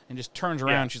and just turns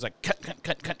around. Yeah. She's like,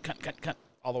 cut,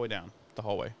 all the way down the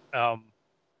hallway.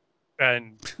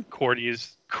 And Cordy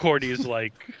is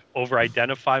like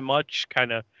over-identify much,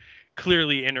 kind of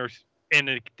clearly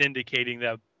indicating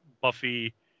that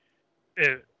Buffy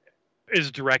is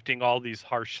directing all these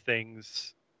harsh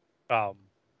things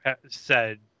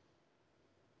said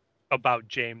about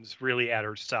James really at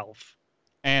herself.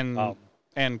 And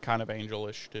kind of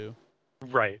angelish too.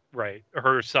 Right.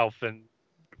 Herself and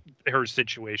her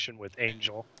situation with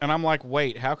Angel. And I'm like,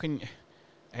 wait, how can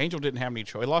Angel didn't have any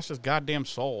choice? He lost his goddamn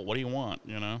soul. What do you want,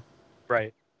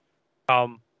 Right. But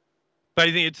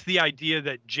I think it's the idea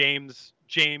that James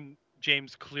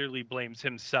clearly blames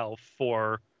himself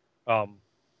for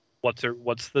what's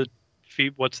the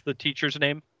teacher's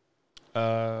name?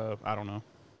 I don't know.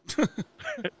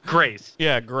 Grace.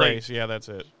 Yeah, Grace. Yeah, that's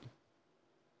it.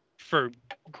 For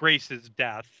Grace's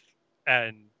death,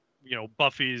 and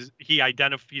Buffy's he's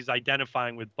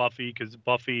identifying with Buffy because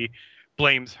Buffy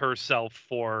blames herself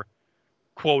for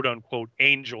quote unquote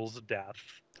Angel's death.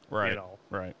 Right.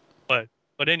 Right. But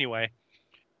anyway,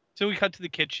 so we cut to the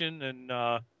kitchen,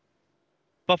 and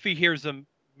Buffy hears a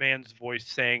man's voice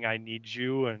saying, "I need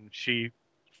you," and she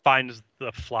finds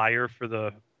the flyer for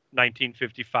the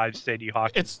 1955 Sadie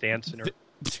Hawkins dance in her.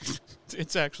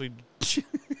 It's actually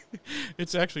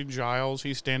It's actually Giles.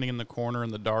 He's standing in the corner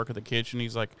in the dark of the kitchen.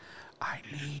 He's like, I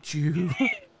need you.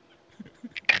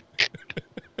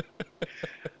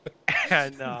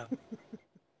 And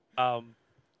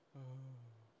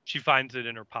she finds it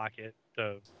in her pocket,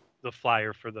 the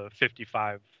flyer for the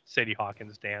 55 Sadie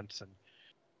Hawkins dance,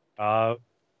 and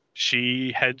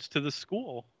she heads to the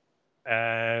school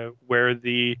where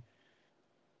the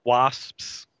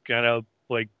wasps kind of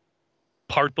like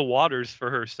part the waters for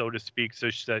her, so to speak, so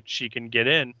that she can get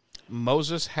in.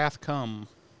 Moses hath come.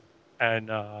 And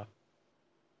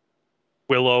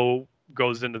Willow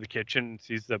goes into the kitchen and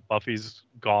sees that Buffy's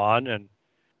gone, and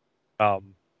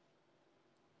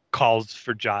calls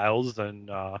for Giles,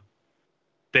 and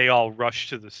they all rush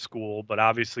to the school, but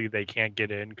obviously they can't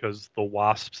get in because the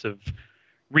wasps have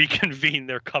reconvened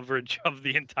their coverage of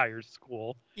the entire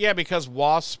school. Yeah, because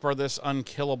wasps are this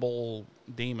unkillable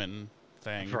demon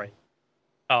thing. Right.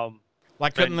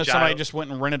 Like, couldn't somebody just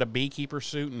went and rented a beekeeper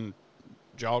suit and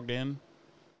jogged in?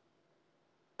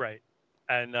 Right.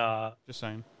 And just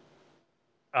saying.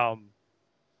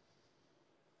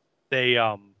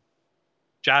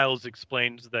 Giles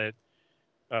explains that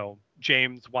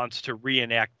James wants to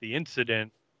reenact the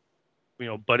incident,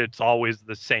 but it's always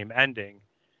the same ending.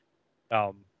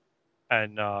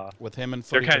 And with him in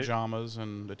footy pajamas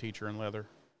and the teacher in leather.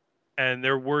 And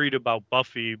they're worried about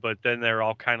Buffy, but then they're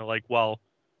all kind of like, well,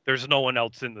 there's no one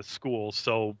else in the school,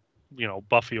 so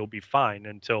Buffy will be fine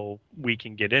until we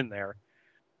can get in there.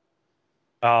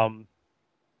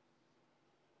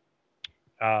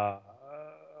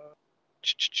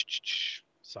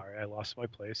 Sorry, I lost my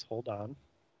place. Hold on.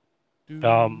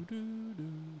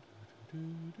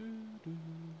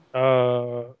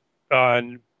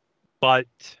 But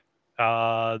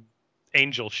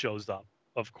Angel shows up,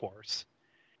 of course,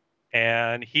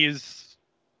 and he's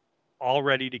all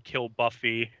ready to kill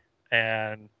Buffy,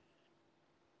 and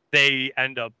they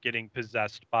end up getting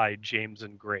possessed by James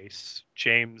and Grace.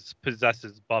 James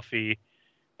possesses Buffy,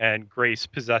 and Grace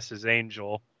possesses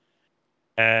Angel.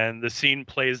 And the scene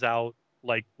plays out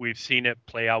like we've seen it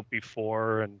play out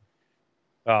before. And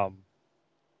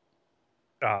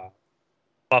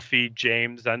Buffy,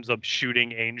 James ends up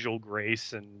shooting Angel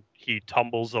Grace, and he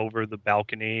tumbles over the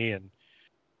balcony. And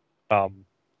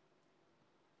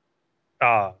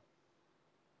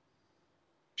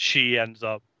she ends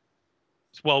up.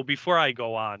 Well, before I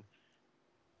go on,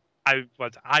 I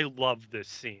love this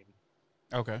scene.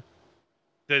 Okay.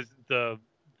 The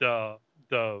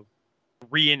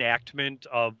reenactment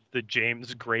of the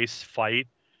James Grace fight,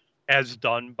 as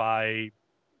done by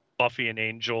Buffy and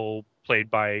Angel,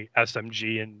 played by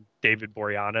SMG and David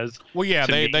Boreanaz. Well, yeah,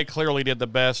 they clearly did the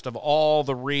best of all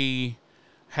the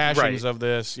rehashings of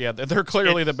this. Yeah, they're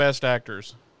clearly the best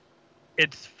actors.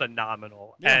 It's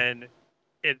phenomenal, and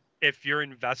if you're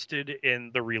invested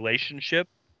in the relationship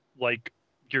like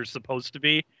you're supposed to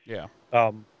be,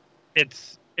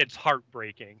 it's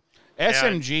heartbreaking.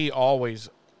 SMG always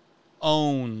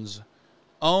owns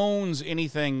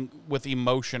anything with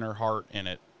emotion or heart in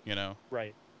it,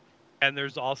 Right. And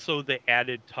there's also the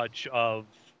added touch of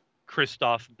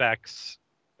Christoph Beck's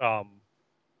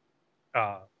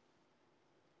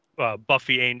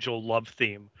Buffy Angel love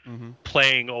theme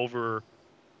playing over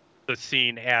the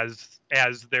scene as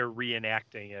they're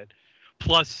reenacting it.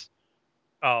 Plus,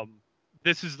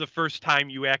 this is the first time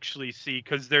you actually see,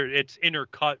 because it's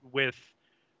intercut with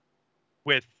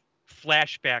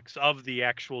flashbacks of the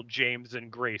actual James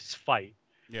and Grace fight.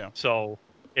 Yeah. So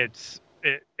it's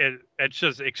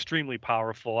just extremely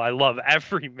powerful. I love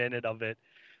every minute of it.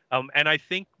 And I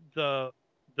think the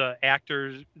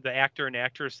actor and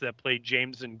actress that played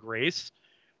James and Grace,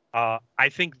 I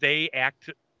think they act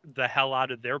the hell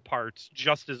out of their parts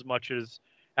just as much as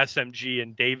SMG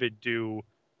and David do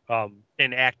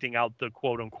in acting out the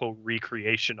quote unquote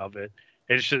recreation of it.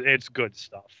 It's good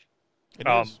stuff. It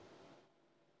is.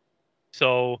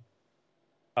 So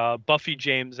Buffy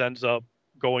James ends up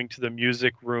going to the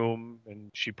music room,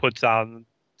 and she puts on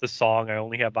the song "I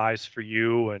Only Have Eyes for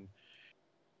You," and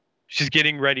she's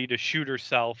getting ready to shoot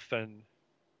herself. And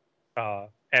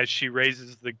as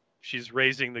she's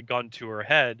raising the gun to her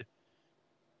head,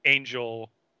 Angel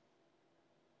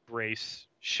Grace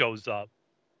shows up,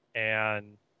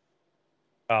 and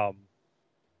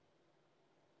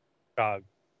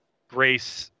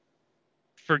Grace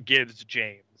forgives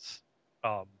James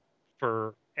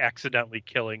for accidentally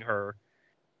killing her,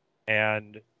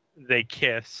 and they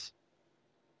kiss,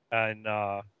 and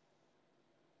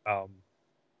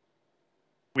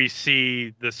we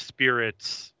see the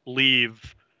spirits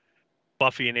leave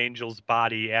Buffy and Angel's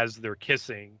body as they're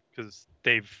kissing, because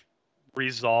they've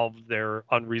resolved their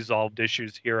unresolved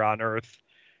issues here on Earth,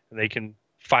 and they can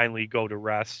finally go to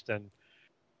rest. And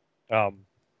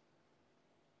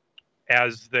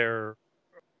as they're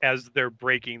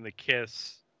breaking the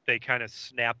kiss, they kind of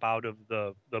snap out of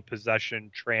the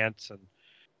possession trance, and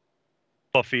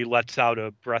Buffy lets out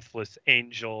a breathless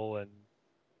Angel,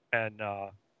 and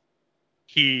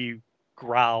he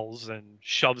growls and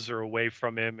shoves her away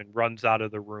from him and runs out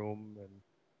of the room and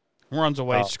runs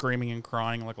away screaming and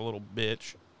crying like a little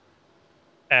bitch.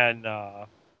 And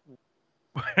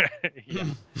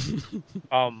yeah.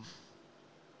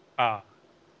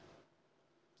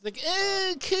 Like,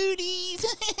 oh, cooties.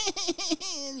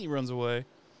 He runs away.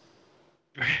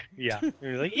 Yeah.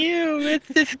 You're like, ew, it's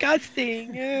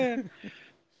disgusting. Yeah.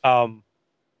 So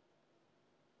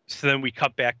then we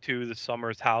cut back to the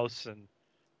Summers house, and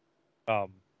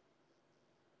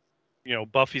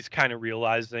Buffy's kind of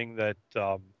realizing that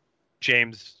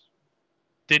James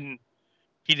didn't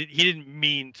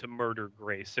mean to murder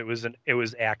Grace. It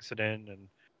was accident,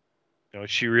 and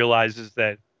she realizes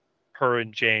that her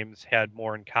and James had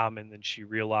more in common than she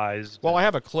realized. Well, I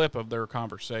have a clip of their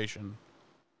conversation.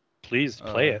 Please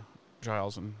play it.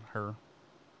 Giles and her. Are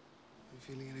you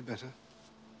feeling any better?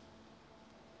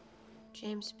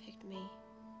 James picked me.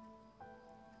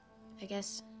 I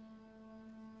guess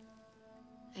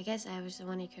I was the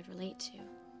one he could relate to.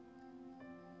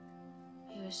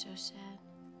 He was so sad.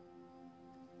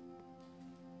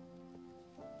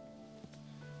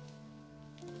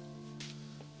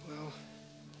 Well,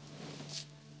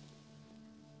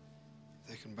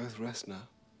 they can both rest now.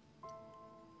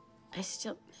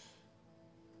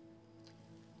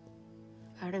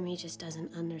 Part of me just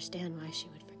doesn't understand why she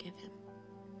would forgive him.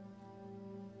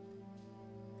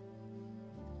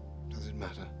 Does it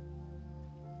matter?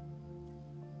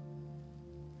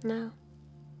 No.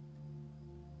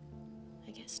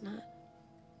 I guess not.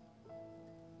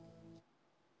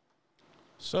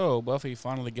 So, Buffy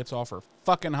finally gets off her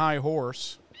fucking high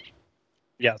horse.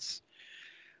 Yes.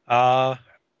 And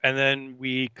then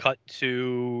we cut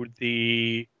to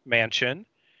the mansion,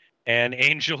 and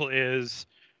Angel is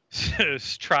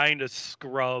trying to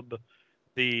scrub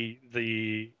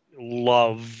the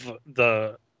love,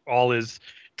 all his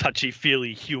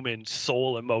touchy-feely human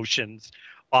soul emotions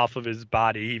off of his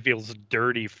body. He feels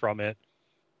dirty from it.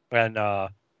 And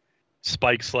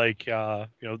Spike's like,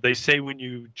 they say when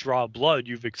you draw blood,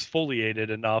 you've exfoliated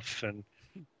enough. And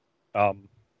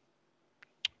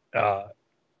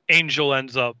Angel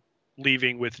ends up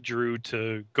leaving with Drew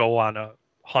to go on a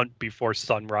hunt before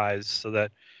sunrise so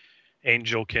that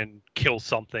Angel can kill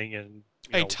something. And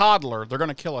a toddler. They're going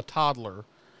to kill a toddler.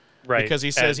 Right. Because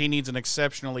he says he needs an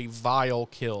exceptionally vile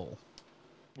kill.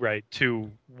 Right,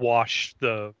 to wash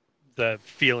the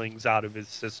feelings out of his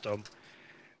system.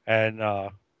 And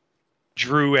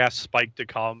Drew asks Spike to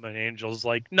come, and Angel's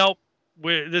like, nope,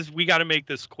 we got to make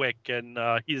this quick, and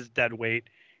he's dead weight.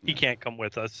 He can't come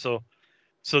with us.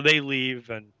 So they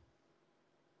leave, and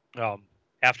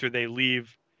after they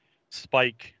leave,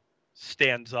 Spike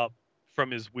stands up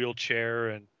from his wheelchair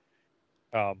and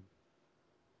kind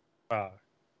of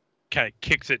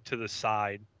kicks it to the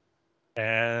side.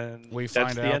 And we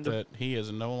find out that he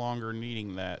is no longer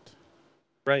needing that.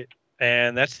 Right.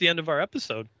 And that's the end of our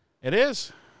episode. It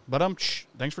is. But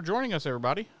thanks for joining us,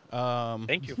 everybody.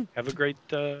 Thank you. Have a great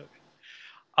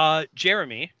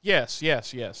Jeremy. Yes.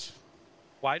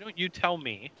 Why don't you tell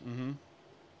me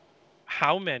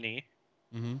how many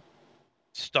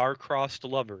star-crossed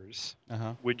lovers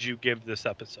would you give this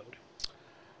episode?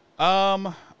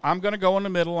 I'm going to go in the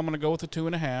middle. I'm going to go with a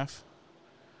 2.5.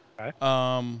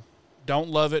 Okay. Don't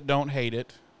love it, don't hate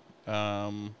it.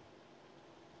 It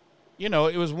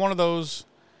was one of those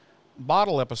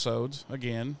bottle episodes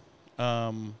again.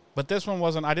 But this one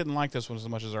wasn't. I didn't like this one as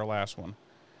much as our last one.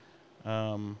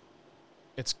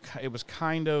 It was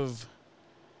kind of.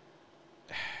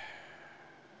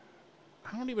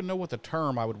 I don't even know what the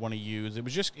term I would want to use. It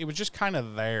was just kind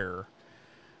of there.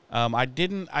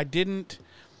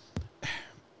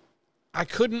 I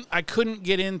couldn't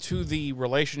get into the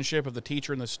relationship of the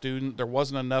teacher and the student. There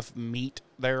wasn't enough meat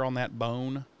there on that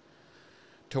bone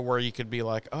to where you could be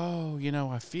like, oh,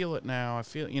 I feel it now.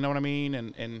 You know what I mean?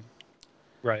 And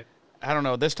right. I don't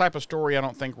know. This type of story I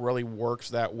don't think really works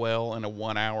that well in a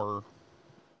 1-hour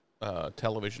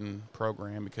television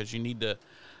program, because you need to,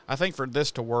 I think for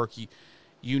this to work,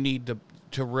 you need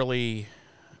to really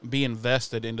be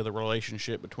invested into the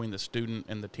relationship between the student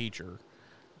and the teacher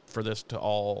for this to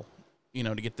all,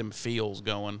 to get them feels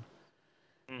going.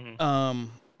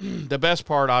 Mm-hmm. The best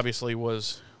part obviously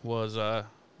was the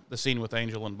scene with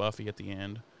Angel and Buffy at the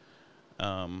end.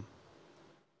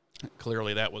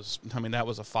 Clearly that was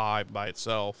a 5 by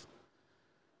itself.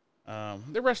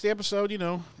 The rest of the episode,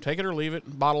 take it or leave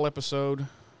it. Bottle episode.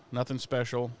 Nothing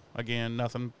special. Again,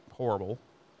 nothing horrible.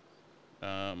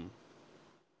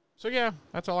 So, yeah,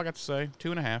 that's all I got to say.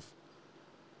 2.5.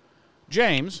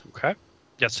 James. Okay.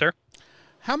 Yes, sir.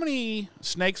 How many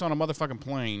snakes on a motherfucking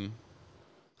plane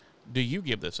do you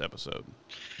give this episode?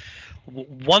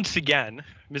 Once again,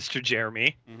 Mr.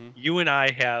 Jeremy, you and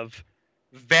I have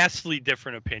vastly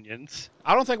different opinions.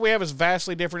 I don't think we have as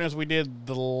vastly different as we did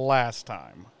the last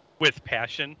time. With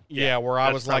passion. Yeah, where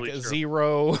I was like a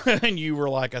 0 and you were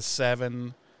like a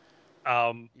 7.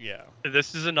 Yeah.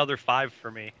 This is another 5 for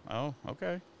me. Oh,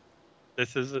 okay.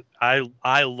 This is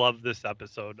I love this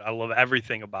episode. I love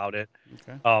everything about it.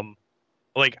 Okay.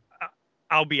 Like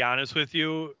I'll be honest with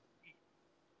you.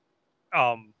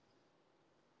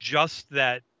 Just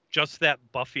that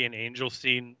Buffy and Angel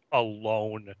scene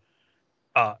alone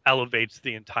elevates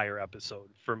the entire episode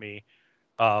for me.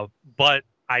 But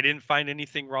I didn't find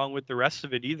anything wrong with the rest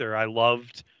of it either. I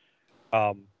loved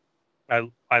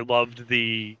I loved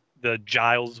the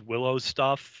Giles Willow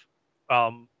stuff.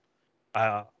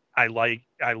 I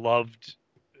loved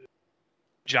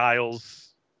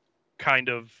Giles kind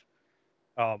of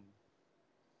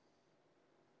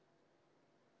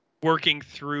working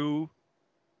through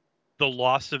the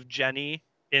loss of Jenny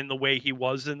in the way he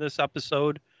was in this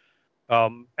episode,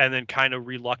 and then kind of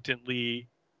reluctantly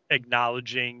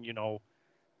acknowledging,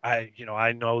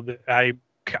 I know that I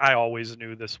always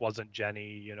knew this wasn't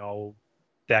Jenny,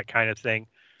 that kind of thing.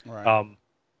 Right.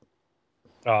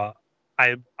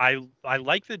 I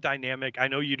like the dynamic. I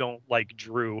know you don't like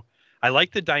Drew. I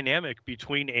like the dynamic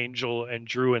between Angel and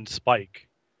Drew and Spike.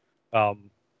 I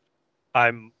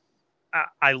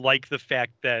like the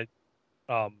fact that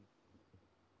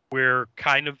we're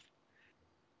kind of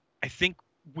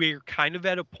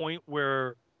at a point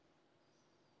where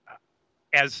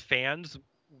as fans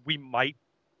we might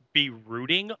be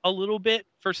rooting a little bit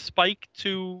for Spike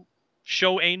to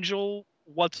show Angel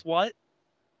what's what.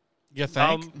 You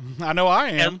think? I know I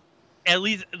am. At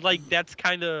least, like, that's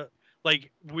kind of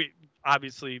like we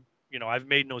obviously, I've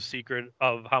made no secret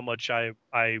of how much I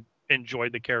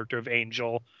enjoyed the character of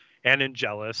Angel and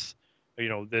Angelus.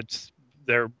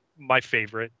 They're my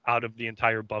favorite out of the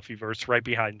entire Buffyverse, right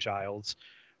behind Giles.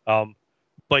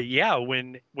 But yeah,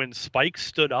 when Spike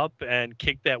stood up and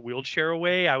kicked that wheelchair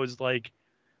away, I was like,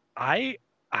 I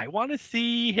want to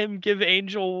see him give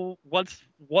Angel what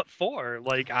for.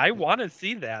 Like, I want to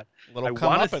see that. I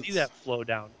want to see that flow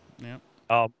down. Yeah.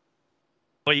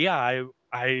 But yeah,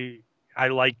 I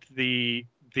liked the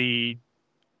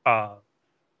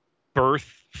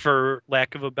birth, for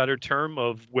lack of a better term,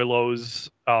 of Willow's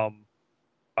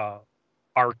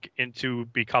arc into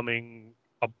becoming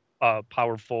a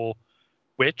powerful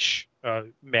witch,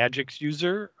 magics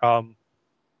user.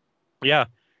 Yeah,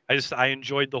 I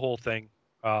enjoyed the whole thing.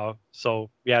 So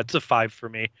yeah, it's a 5 for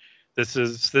me.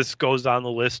 This goes on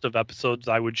the list of episodes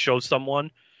I would show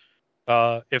someone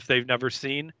if they've never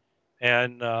seen,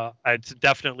 and it's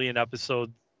definitely an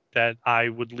episode that I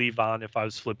would leave on if I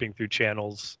was flipping through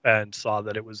channels and saw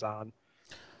that it was on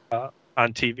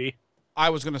TV. I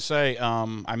was going to say,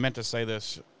 I meant to say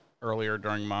this earlier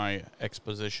during my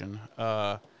exposition.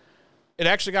 It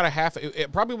actually got a half.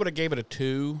 It probably would have gave it a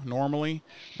 2 normally,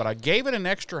 but I gave it an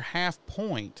extra half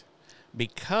point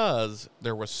because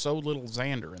there was so little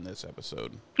Xander in this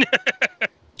episode.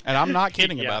 And I'm not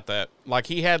kidding about that. Like,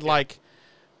 he had like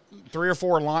 3 or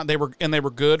 4 lines. They were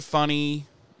good, funny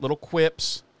little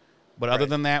quips. But other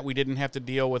than that, we didn't have to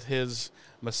deal with his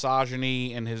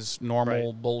misogyny and his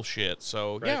normal bullshit.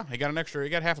 So yeah, he got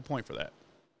half a point for that.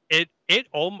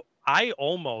 I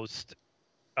almost,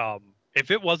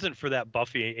 if it wasn't for that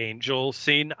Buffy Angel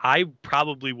scene, I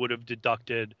probably would have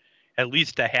deducted at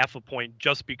least a half a point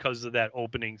just because of that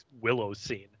opening Willow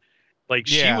scene. Like,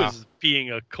 she was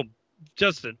being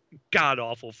just a god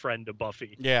awful friend to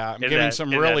Buffy. Yeah, I'm giving some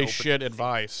really shit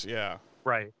advice. Yeah.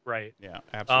 Right. Yeah,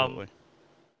 absolutely.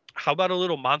 How about a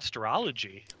little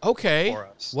monsterology? Okay. For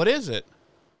us? What is it?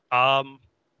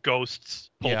 Ghosts,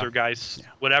 poltergeists,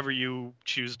 whatever you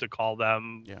choose to call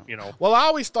them. Yeah. Well, I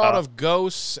always thought of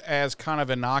ghosts as kind of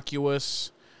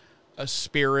innocuous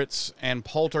spirits, and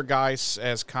poltergeists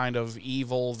as kind of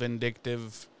evil,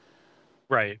 vindictive.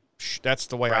 Right. That's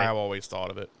the way I've always thought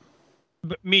of it.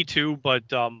 Me too, but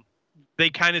they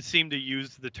kind of seem to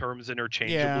use the terms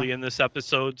interchangeably in this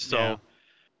episode. So,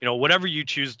 whatever you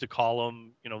choose to call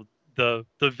them, the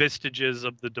vestiges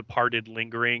of the departed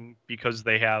lingering because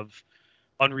they have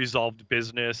unresolved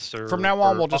business, or from now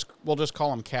on we'll just call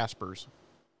them Caspers,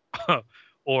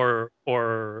 or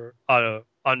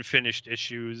unfinished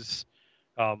issues,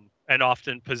 and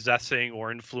often possessing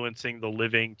or influencing the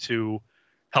living to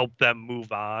help them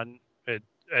move on.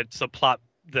 It's a plot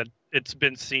that it's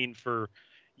been seen for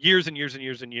years and years and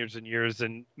years and years and years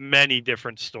in many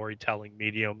different storytelling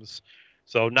mediums.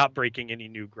 So not breaking any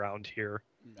new ground here.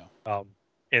 No.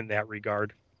 In that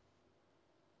regard.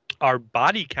 Our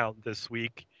body count this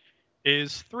week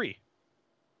is 3.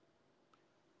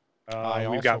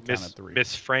 We've got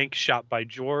Miss Frank shot by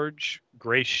George,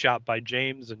 Grace shot by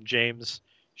James, and James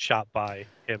shot by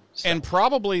himself. And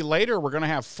probably later we're going to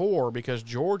have 4 because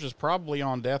George is probably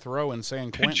on death row in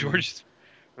San Quentin. George,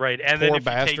 right? And Poor then if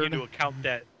bastard. you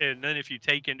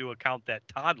take into account that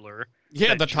toddler,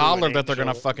 yeah, the Drew toddler and that they're going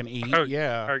to Angel fucking eat,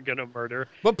 are going to murder.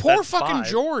 But poor That's fucking 5.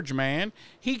 George, man.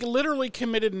 He literally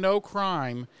committed no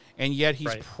crime, and yet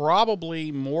he's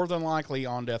probably more than likely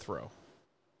on death row.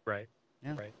 Right.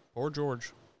 Yeah. Right. Poor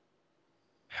George.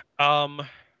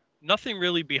 Nothing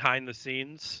really behind the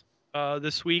scenes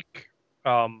this week.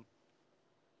 The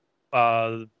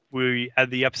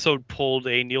episode pulled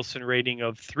a Nielsen rating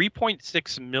of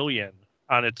 3.6 million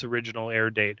on its original air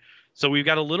date. So we've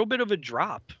got a little bit of a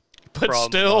drop. But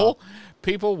still,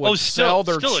 people would sell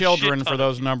their children for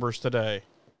those numbers today.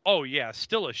 Oh yeah,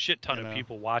 still a shit ton of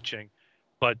people watching,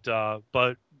 but a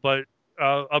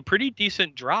pretty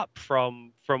decent drop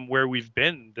from where we've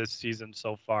been this season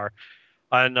so far,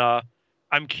 and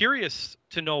I'm curious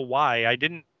to know why.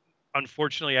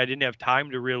 Unfortunately, I didn't have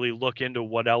time to really look into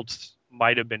what else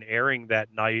might have been airing that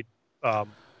night.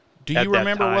 Do you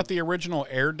remember what the original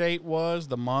air date was?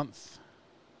 The month?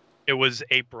 It was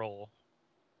April.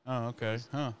 Oh, okay.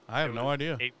 Huh. I have no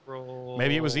idea. April.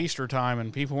 Maybe it was Easter time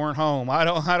and people weren't home. I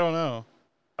don't know.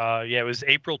 Yeah, it was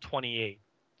April 28th.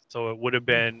 So it would have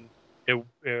been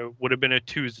a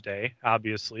Tuesday,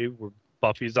 obviously.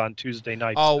 Buffy's on Tuesday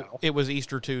nights now. It was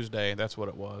Easter Tuesday. That's what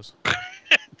it was.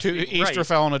 Easter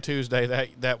fell on a Tuesday that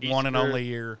Easter, one and only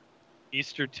year.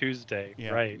 Easter Tuesday, yeah,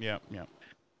 right. Yeah, yeah.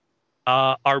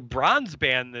 Our bronze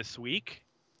band this week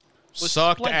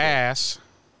sucked Splendid. ass.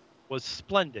 Was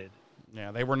Splendid.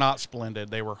 Yeah, they were not splendid.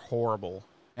 They were horrible.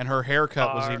 And her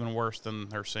haircut was even worse than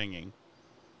her singing.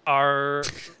 Our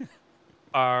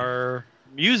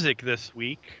music this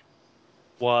week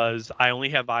was I Only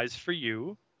Have Eyes for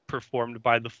You, performed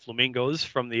by the Flamingos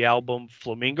from the album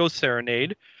Flamingo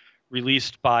Serenade,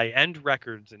 released by End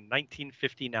Records in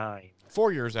 1959.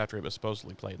 4 years after it was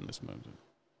supposedly played in this movie.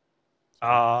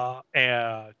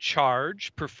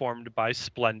 Charge, performed by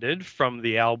Splendid from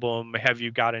the album Have You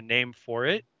Got a Name for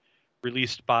It,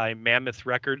 released by Mammoth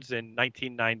Records in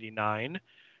 1999,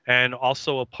 and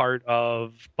also a part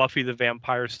of Buffy the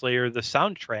Vampire Slayer, the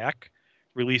soundtrack,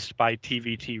 released by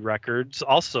TVT Records,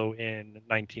 also in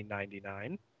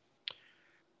 1999.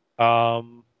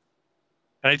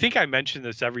 And I think I mention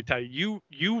this every time. You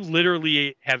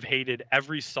literally have hated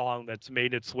every song that's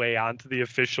made its way onto the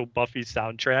official Buffy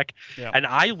soundtrack. Yeah. And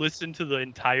I listen to the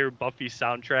entire Buffy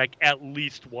soundtrack at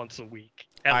least once a week.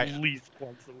 At least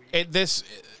once a week.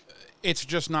 It's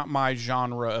just not my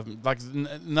genre of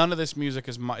none of this music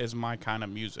is my kind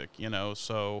of music,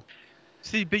 So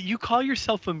see, but you call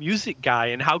yourself a music guy,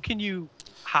 and how can you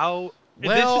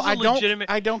Well,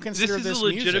 I don't consider this is a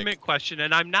legitimate music. question,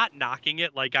 and I'm not knocking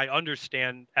it. Like, I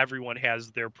understand everyone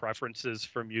has their preferences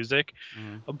for music,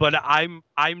 but I'm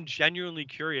genuinely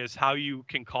curious how you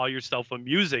can call yourself a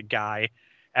music guy,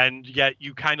 and yet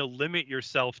you kind of limit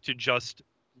yourself to just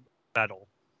metal.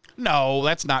 No,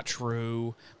 that's not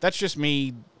true. That's just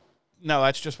me. No,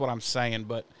 that's just what I'm saying.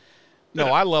 But no,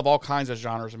 I love all kinds of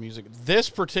genres of music.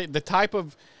 The type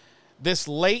of this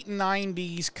late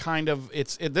 90s kind of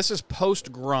this is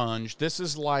post grunge. This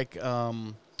is like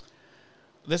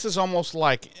this is almost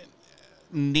like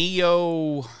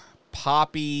neo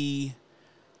poppy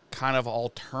kind of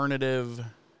alternative,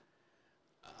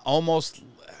 almost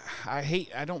I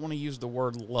don't want to use the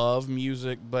word love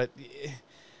music, but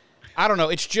I don't know.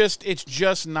 It's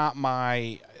just not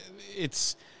my.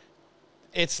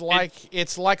 It's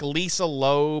like Lisa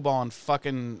Loeb on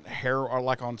fucking hair or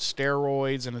like on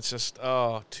steroids, and it's just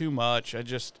too much.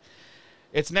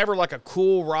 It's never like a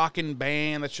cool rocking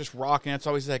band that's just rocking. It's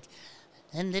always like,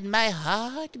 and then my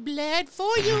heart bled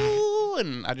for you,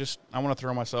 and I want to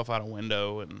throw myself out a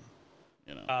window, and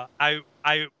I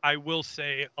will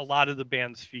say a lot of the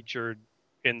bands featured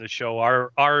in the show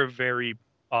are very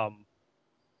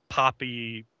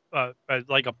poppy,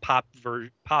 like a pop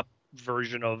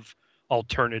version of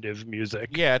alternative music.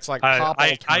 Yeah, it's like pop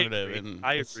alternative, and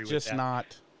I it's agree just with that.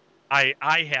 not. I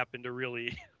happen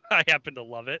to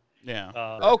love it. Yeah.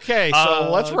 Okay,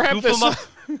 so let's wrap this up.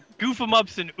 Goof 'em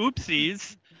ups and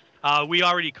oopsies. We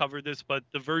already covered this, but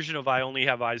the version of I Only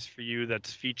Have Eyes for You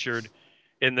that's featured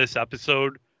in this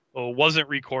episode wasn't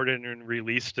recorded and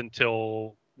released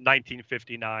until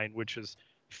 1959, which is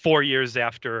 4 years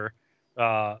after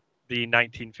the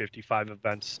 1955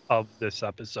 events of this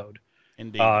episode.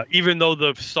 Indeed. Even though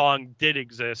the song did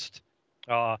exist,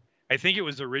 I think it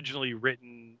was originally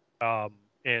written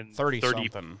in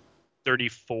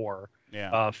 34.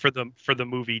 Yeah. For the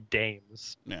movie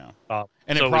Dames. Yeah.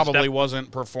 And so it probably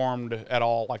wasn't performed at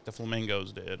all like the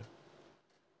Flamingos did.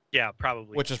 Yeah,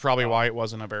 probably. Which is probably why it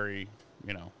wasn't a very,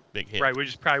 big hit. Right, which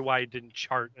is probably why it didn't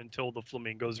chart until the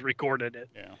Flamingos recorded it.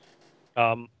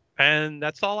 Yeah. And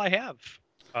that's all I have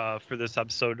for this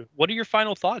episode. What are your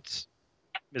final thoughts,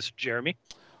 Mr. Jeremy?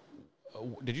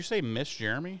 Did you say Miss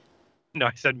Jeremy? No,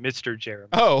 I said Mr. Jeremy.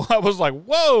 Oh, I was like,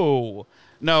 whoa.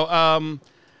 No,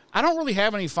 I don't really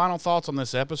have any final thoughts on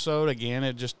this episode. Again,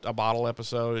 it's just a bottle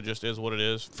episode. It just is what it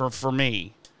is for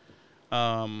me.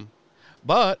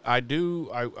 But I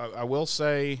will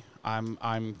say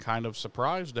I'm kind of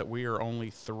surprised that we are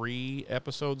only 3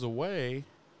 episodes away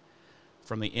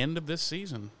from the end of this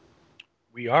season.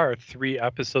 We are 3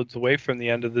 episodes away from the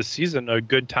end of the season. A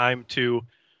good time to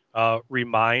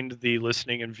remind the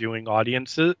listening and viewing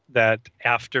audiences that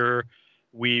after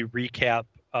we recap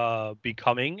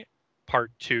Becoming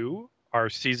Part 2, our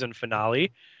season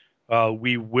finale,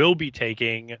 we will be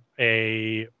taking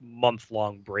a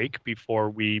month-long break before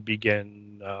we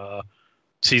begin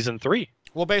season 3.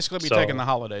 We'll basically be taking the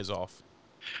holidays off.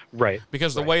 Right.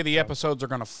 Because the way the episodes are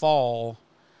going to fall,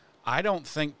 I don't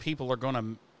think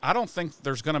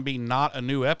there's going to be not a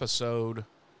new episode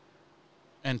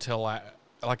until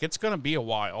it's going to be a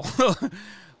while.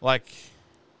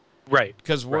 Right.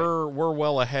 Because we're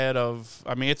well ahead of,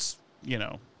 it's,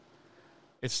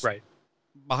 it's right.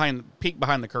 peek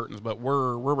behind the curtains, but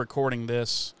we're recording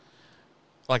this.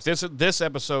 Like this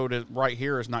episode right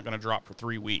here is not going to drop for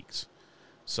 3 weeks.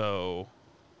 So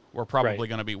we're probably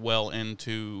going to be well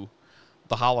into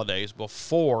the holidays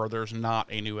before there's not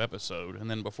a new episode. And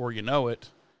then before you know it,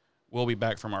 we'll be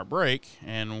back from our break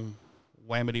and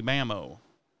whammity bammo.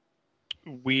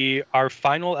 Our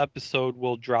final episode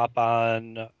will drop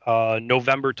on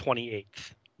November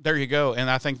 28th. There you go. And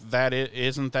I think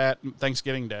isn't that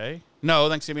Thanksgiving Day? No,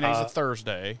 Thanksgiving Day is a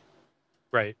Thursday.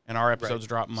 Right. And our episodes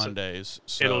drop Mondays.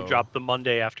 So it'll drop the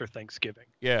Monday after Thanksgiving.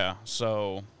 Yeah.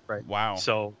 So, wow.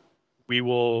 So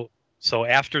so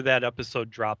after that episode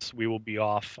drops, we'll be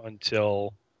off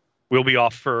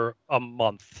for a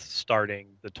month starting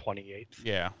the 28th.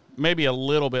 Yeah. Maybe a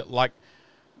little bit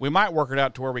we might work it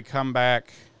out to where we come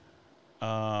back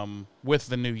with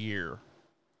the new year.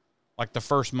 Like the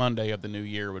first Monday of the new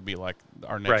year would be like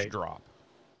our next drop.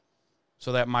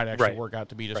 So that might actually work out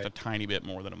to be just a tiny bit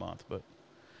more than a month. But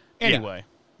anyway.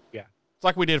 Yeah. It's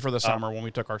like we did for the summer when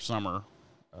we took our summer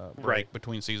break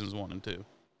between seasons 1 and 2.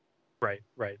 Right.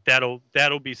 That'll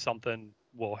be something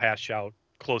we'll hash out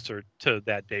closer to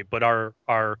that date. But our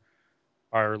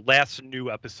last new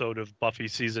episode of Buffy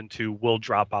season 2 will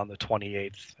drop on the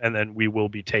 28th, and then we will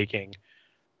be taking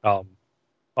a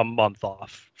month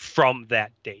off from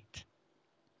that date.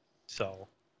 So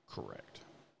correct.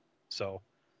 So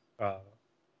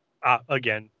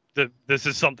again, this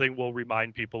is something we'll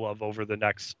remind people of over the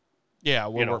next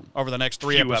over the next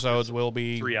 3 episodes we'll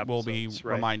be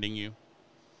reminding you.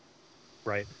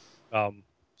 Right.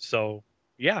 So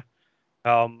yeah.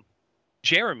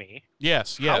 Jeremy.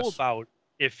 Yes. How about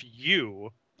if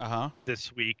you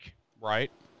this week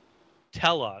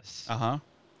tell us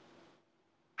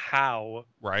how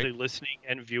the listening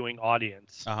and viewing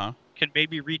audience can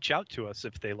maybe reach out to us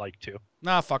if they like to.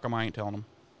 Nah, fuck them. I ain't telling them.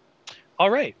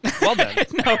 All right. Well then.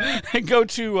 Just go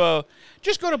to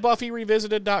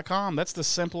BuffyRevisited.com. That's the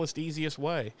simplest, easiest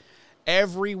way.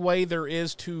 Every way there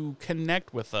is to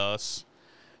connect with us,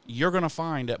 you're going to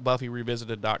find at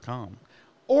BuffyRevisited.com.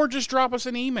 Or just drop us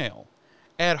an email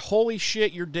at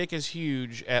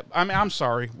holyshityourdickishuge at... I'm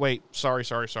sorry. Wait. Sorry.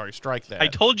 Strike that. I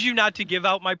told you not to give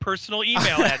out my personal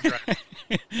email address.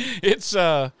 It's,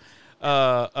 what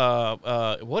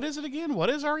is it again?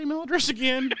 What is our email address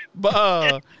again?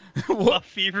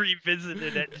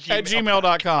 BuffyRevisited at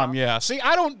gmail.com. Yeah. See,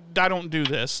 I don't do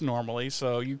this normally,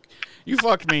 so you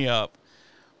fucked me up.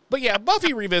 But yeah,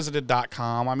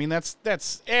 BuffyRevisited.com.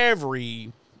 That's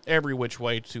every which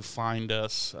way to find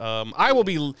us. I will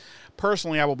be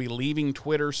leaving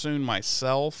Twitter soon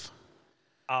myself.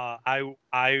 I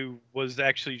was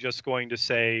actually just going to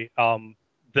say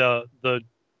the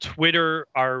Twitter,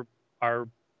 our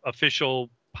official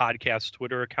podcast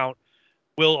Twitter account,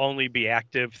 will only be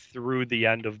active through the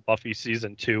end of Buffy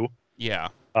season 2. Yeah.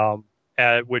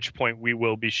 At which point we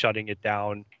will be shutting it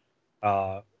down.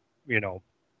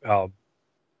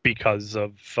 Because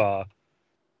of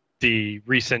the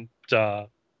recent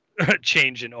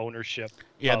change in ownership.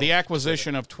 Yeah, the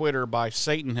acquisition of Twitter by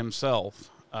Satan himself.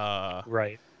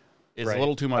 Right. Is a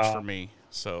little too much for me.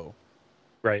 So.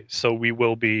 Right. So we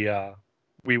will be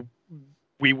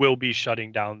we will be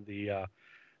shutting down the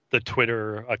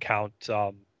Twitter account.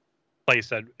 Like I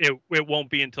said, it won't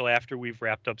be until after we've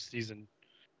wrapped up season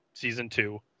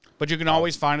 2. But you can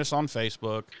always find us on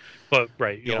Facebook. But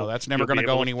right, you know that's never going to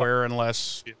go anywhere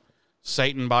unless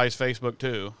Satan buys Facebook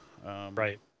too.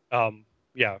 Right.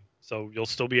 Yeah. So you'll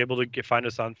still be able to find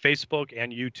us on Facebook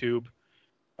and YouTube,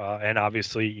 and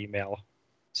obviously email.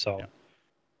 So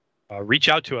reach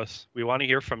out to us. We want to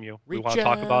hear from you. We want to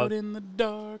talk about in the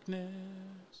darkness.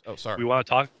 Oh, sorry. We want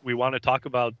to talk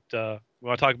about the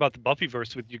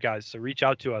Buffyverse with you guys. So reach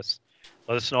out to us.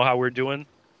 Let us know how we're doing.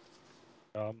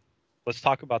 Let's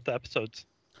talk about the episodes.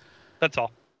 That's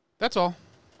all. That's all.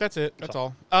 That's it. That's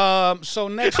all. So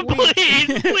next week,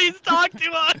 please talk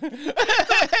to us.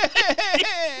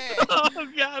 Oh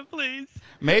God, please.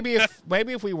 Maybe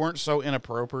if we weren't so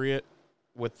inappropriate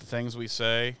with the things we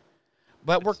say,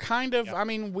 but we're kind of. I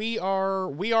mean, we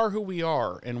are who we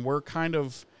are, and we're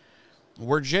Gen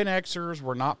Xers.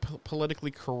 We're not politically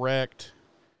correct.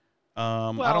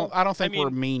 I don't think we're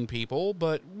mean people,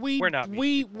 but we're not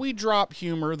we drop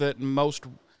humor that most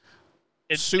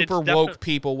super woke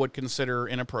people would consider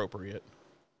inappropriate.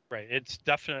 Right. It's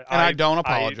definitely, and I don't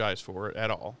apologize for it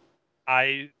at all.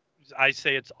 I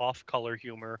say it's off-color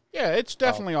humor. Yeah, it's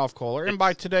definitely off-color, and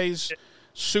by today's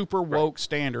super woke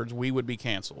standards, we would be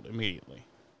canceled immediately.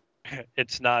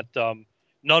 It's not.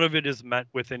 None of it is meant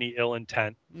with any ill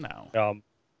intent. No.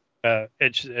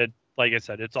 It's like I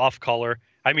said, it's off-color.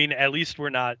 I mean, at least we're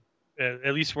not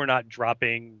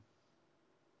dropping.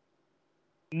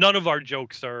 None of our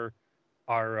jokes are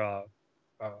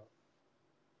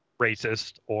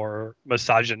racist or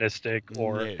misogynistic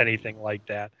or anything like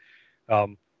that.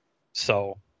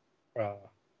 So,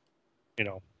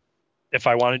 if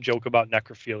I want to joke about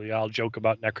necrophilia, I'll joke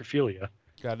about necrophilia.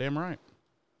 Goddamn right.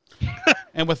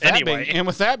 And with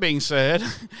that being said,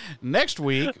 next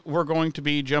week we're going to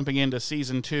be jumping into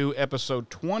season 2, episode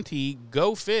 20,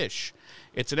 Go Fish.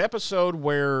 It's an episode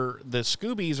where the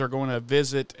Scoobies are going to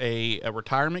visit a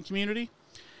retirement community,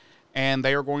 and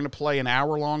they are going to play an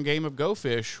hour-long game of Go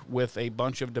Fish with a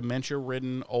bunch of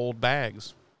dementia-ridden old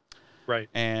bags. Right.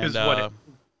 And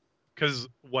because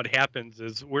what happens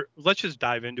is let's just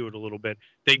dive into it a little bit.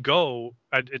 They go,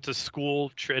 it's a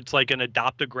school, it's like an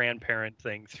adopt a grandparent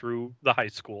thing through the high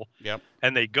school. Yep.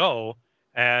 And they go,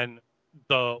 and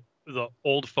the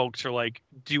old folks are like,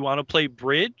 do you want to play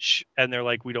bridge? And they're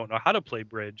like, we don't know how to play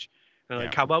bridge. And they're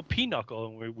like, how about pinochle?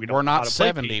 And we don't We're know not how to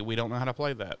 70. play We don't know how to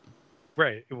play that.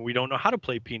 Right. We don't know how to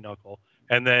play pinochle.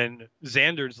 And then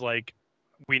Xander's like,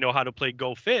 we know how to play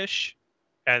Go Fish.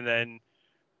 And then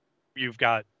you've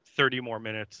got 30 more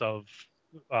minutes of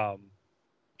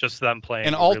just them playing.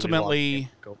 And ultimately,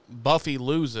 Buffy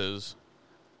loses.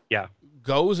 Yeah.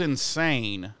 Goes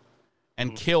insane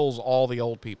and kills all the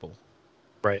old people.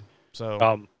 Right.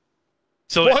 So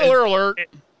spoiler alert.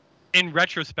 In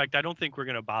retrospect, I don't think we're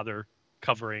going to bother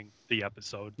covering the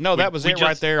episode. No, that was it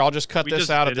right there. I'll just cut this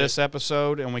out of this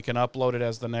episode, and we can upload it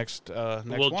as the next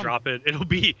we'll one. Drop it. It'll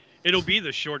be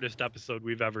the shortest episode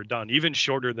we've ever done, even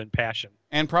shorter than Passion.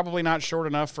 And probably not short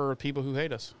enough for people who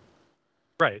hate us.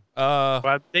 Right.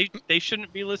 But they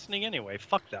shouldn't be listening anyway.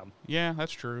 Fuck them. Yeah,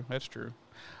 that's true. That's true.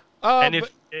 And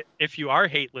if you are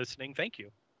hate listening, thank you.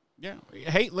 Yeah.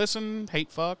 Hate listen,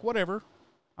 hate fuck, whatever.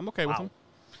 I'm okay with them.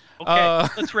 Okay,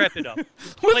 let's wrap it up.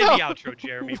 Play the outro,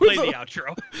 Jeremy. Play the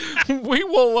outro. We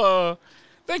will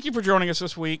thank you for joining us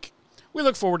this week. We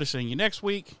look forward to seeing you next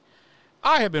week.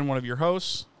 I have been one of your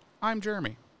hosts. I'm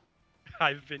Jeremy.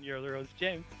 I've been your other host,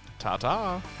 James.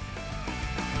 Ta-ta.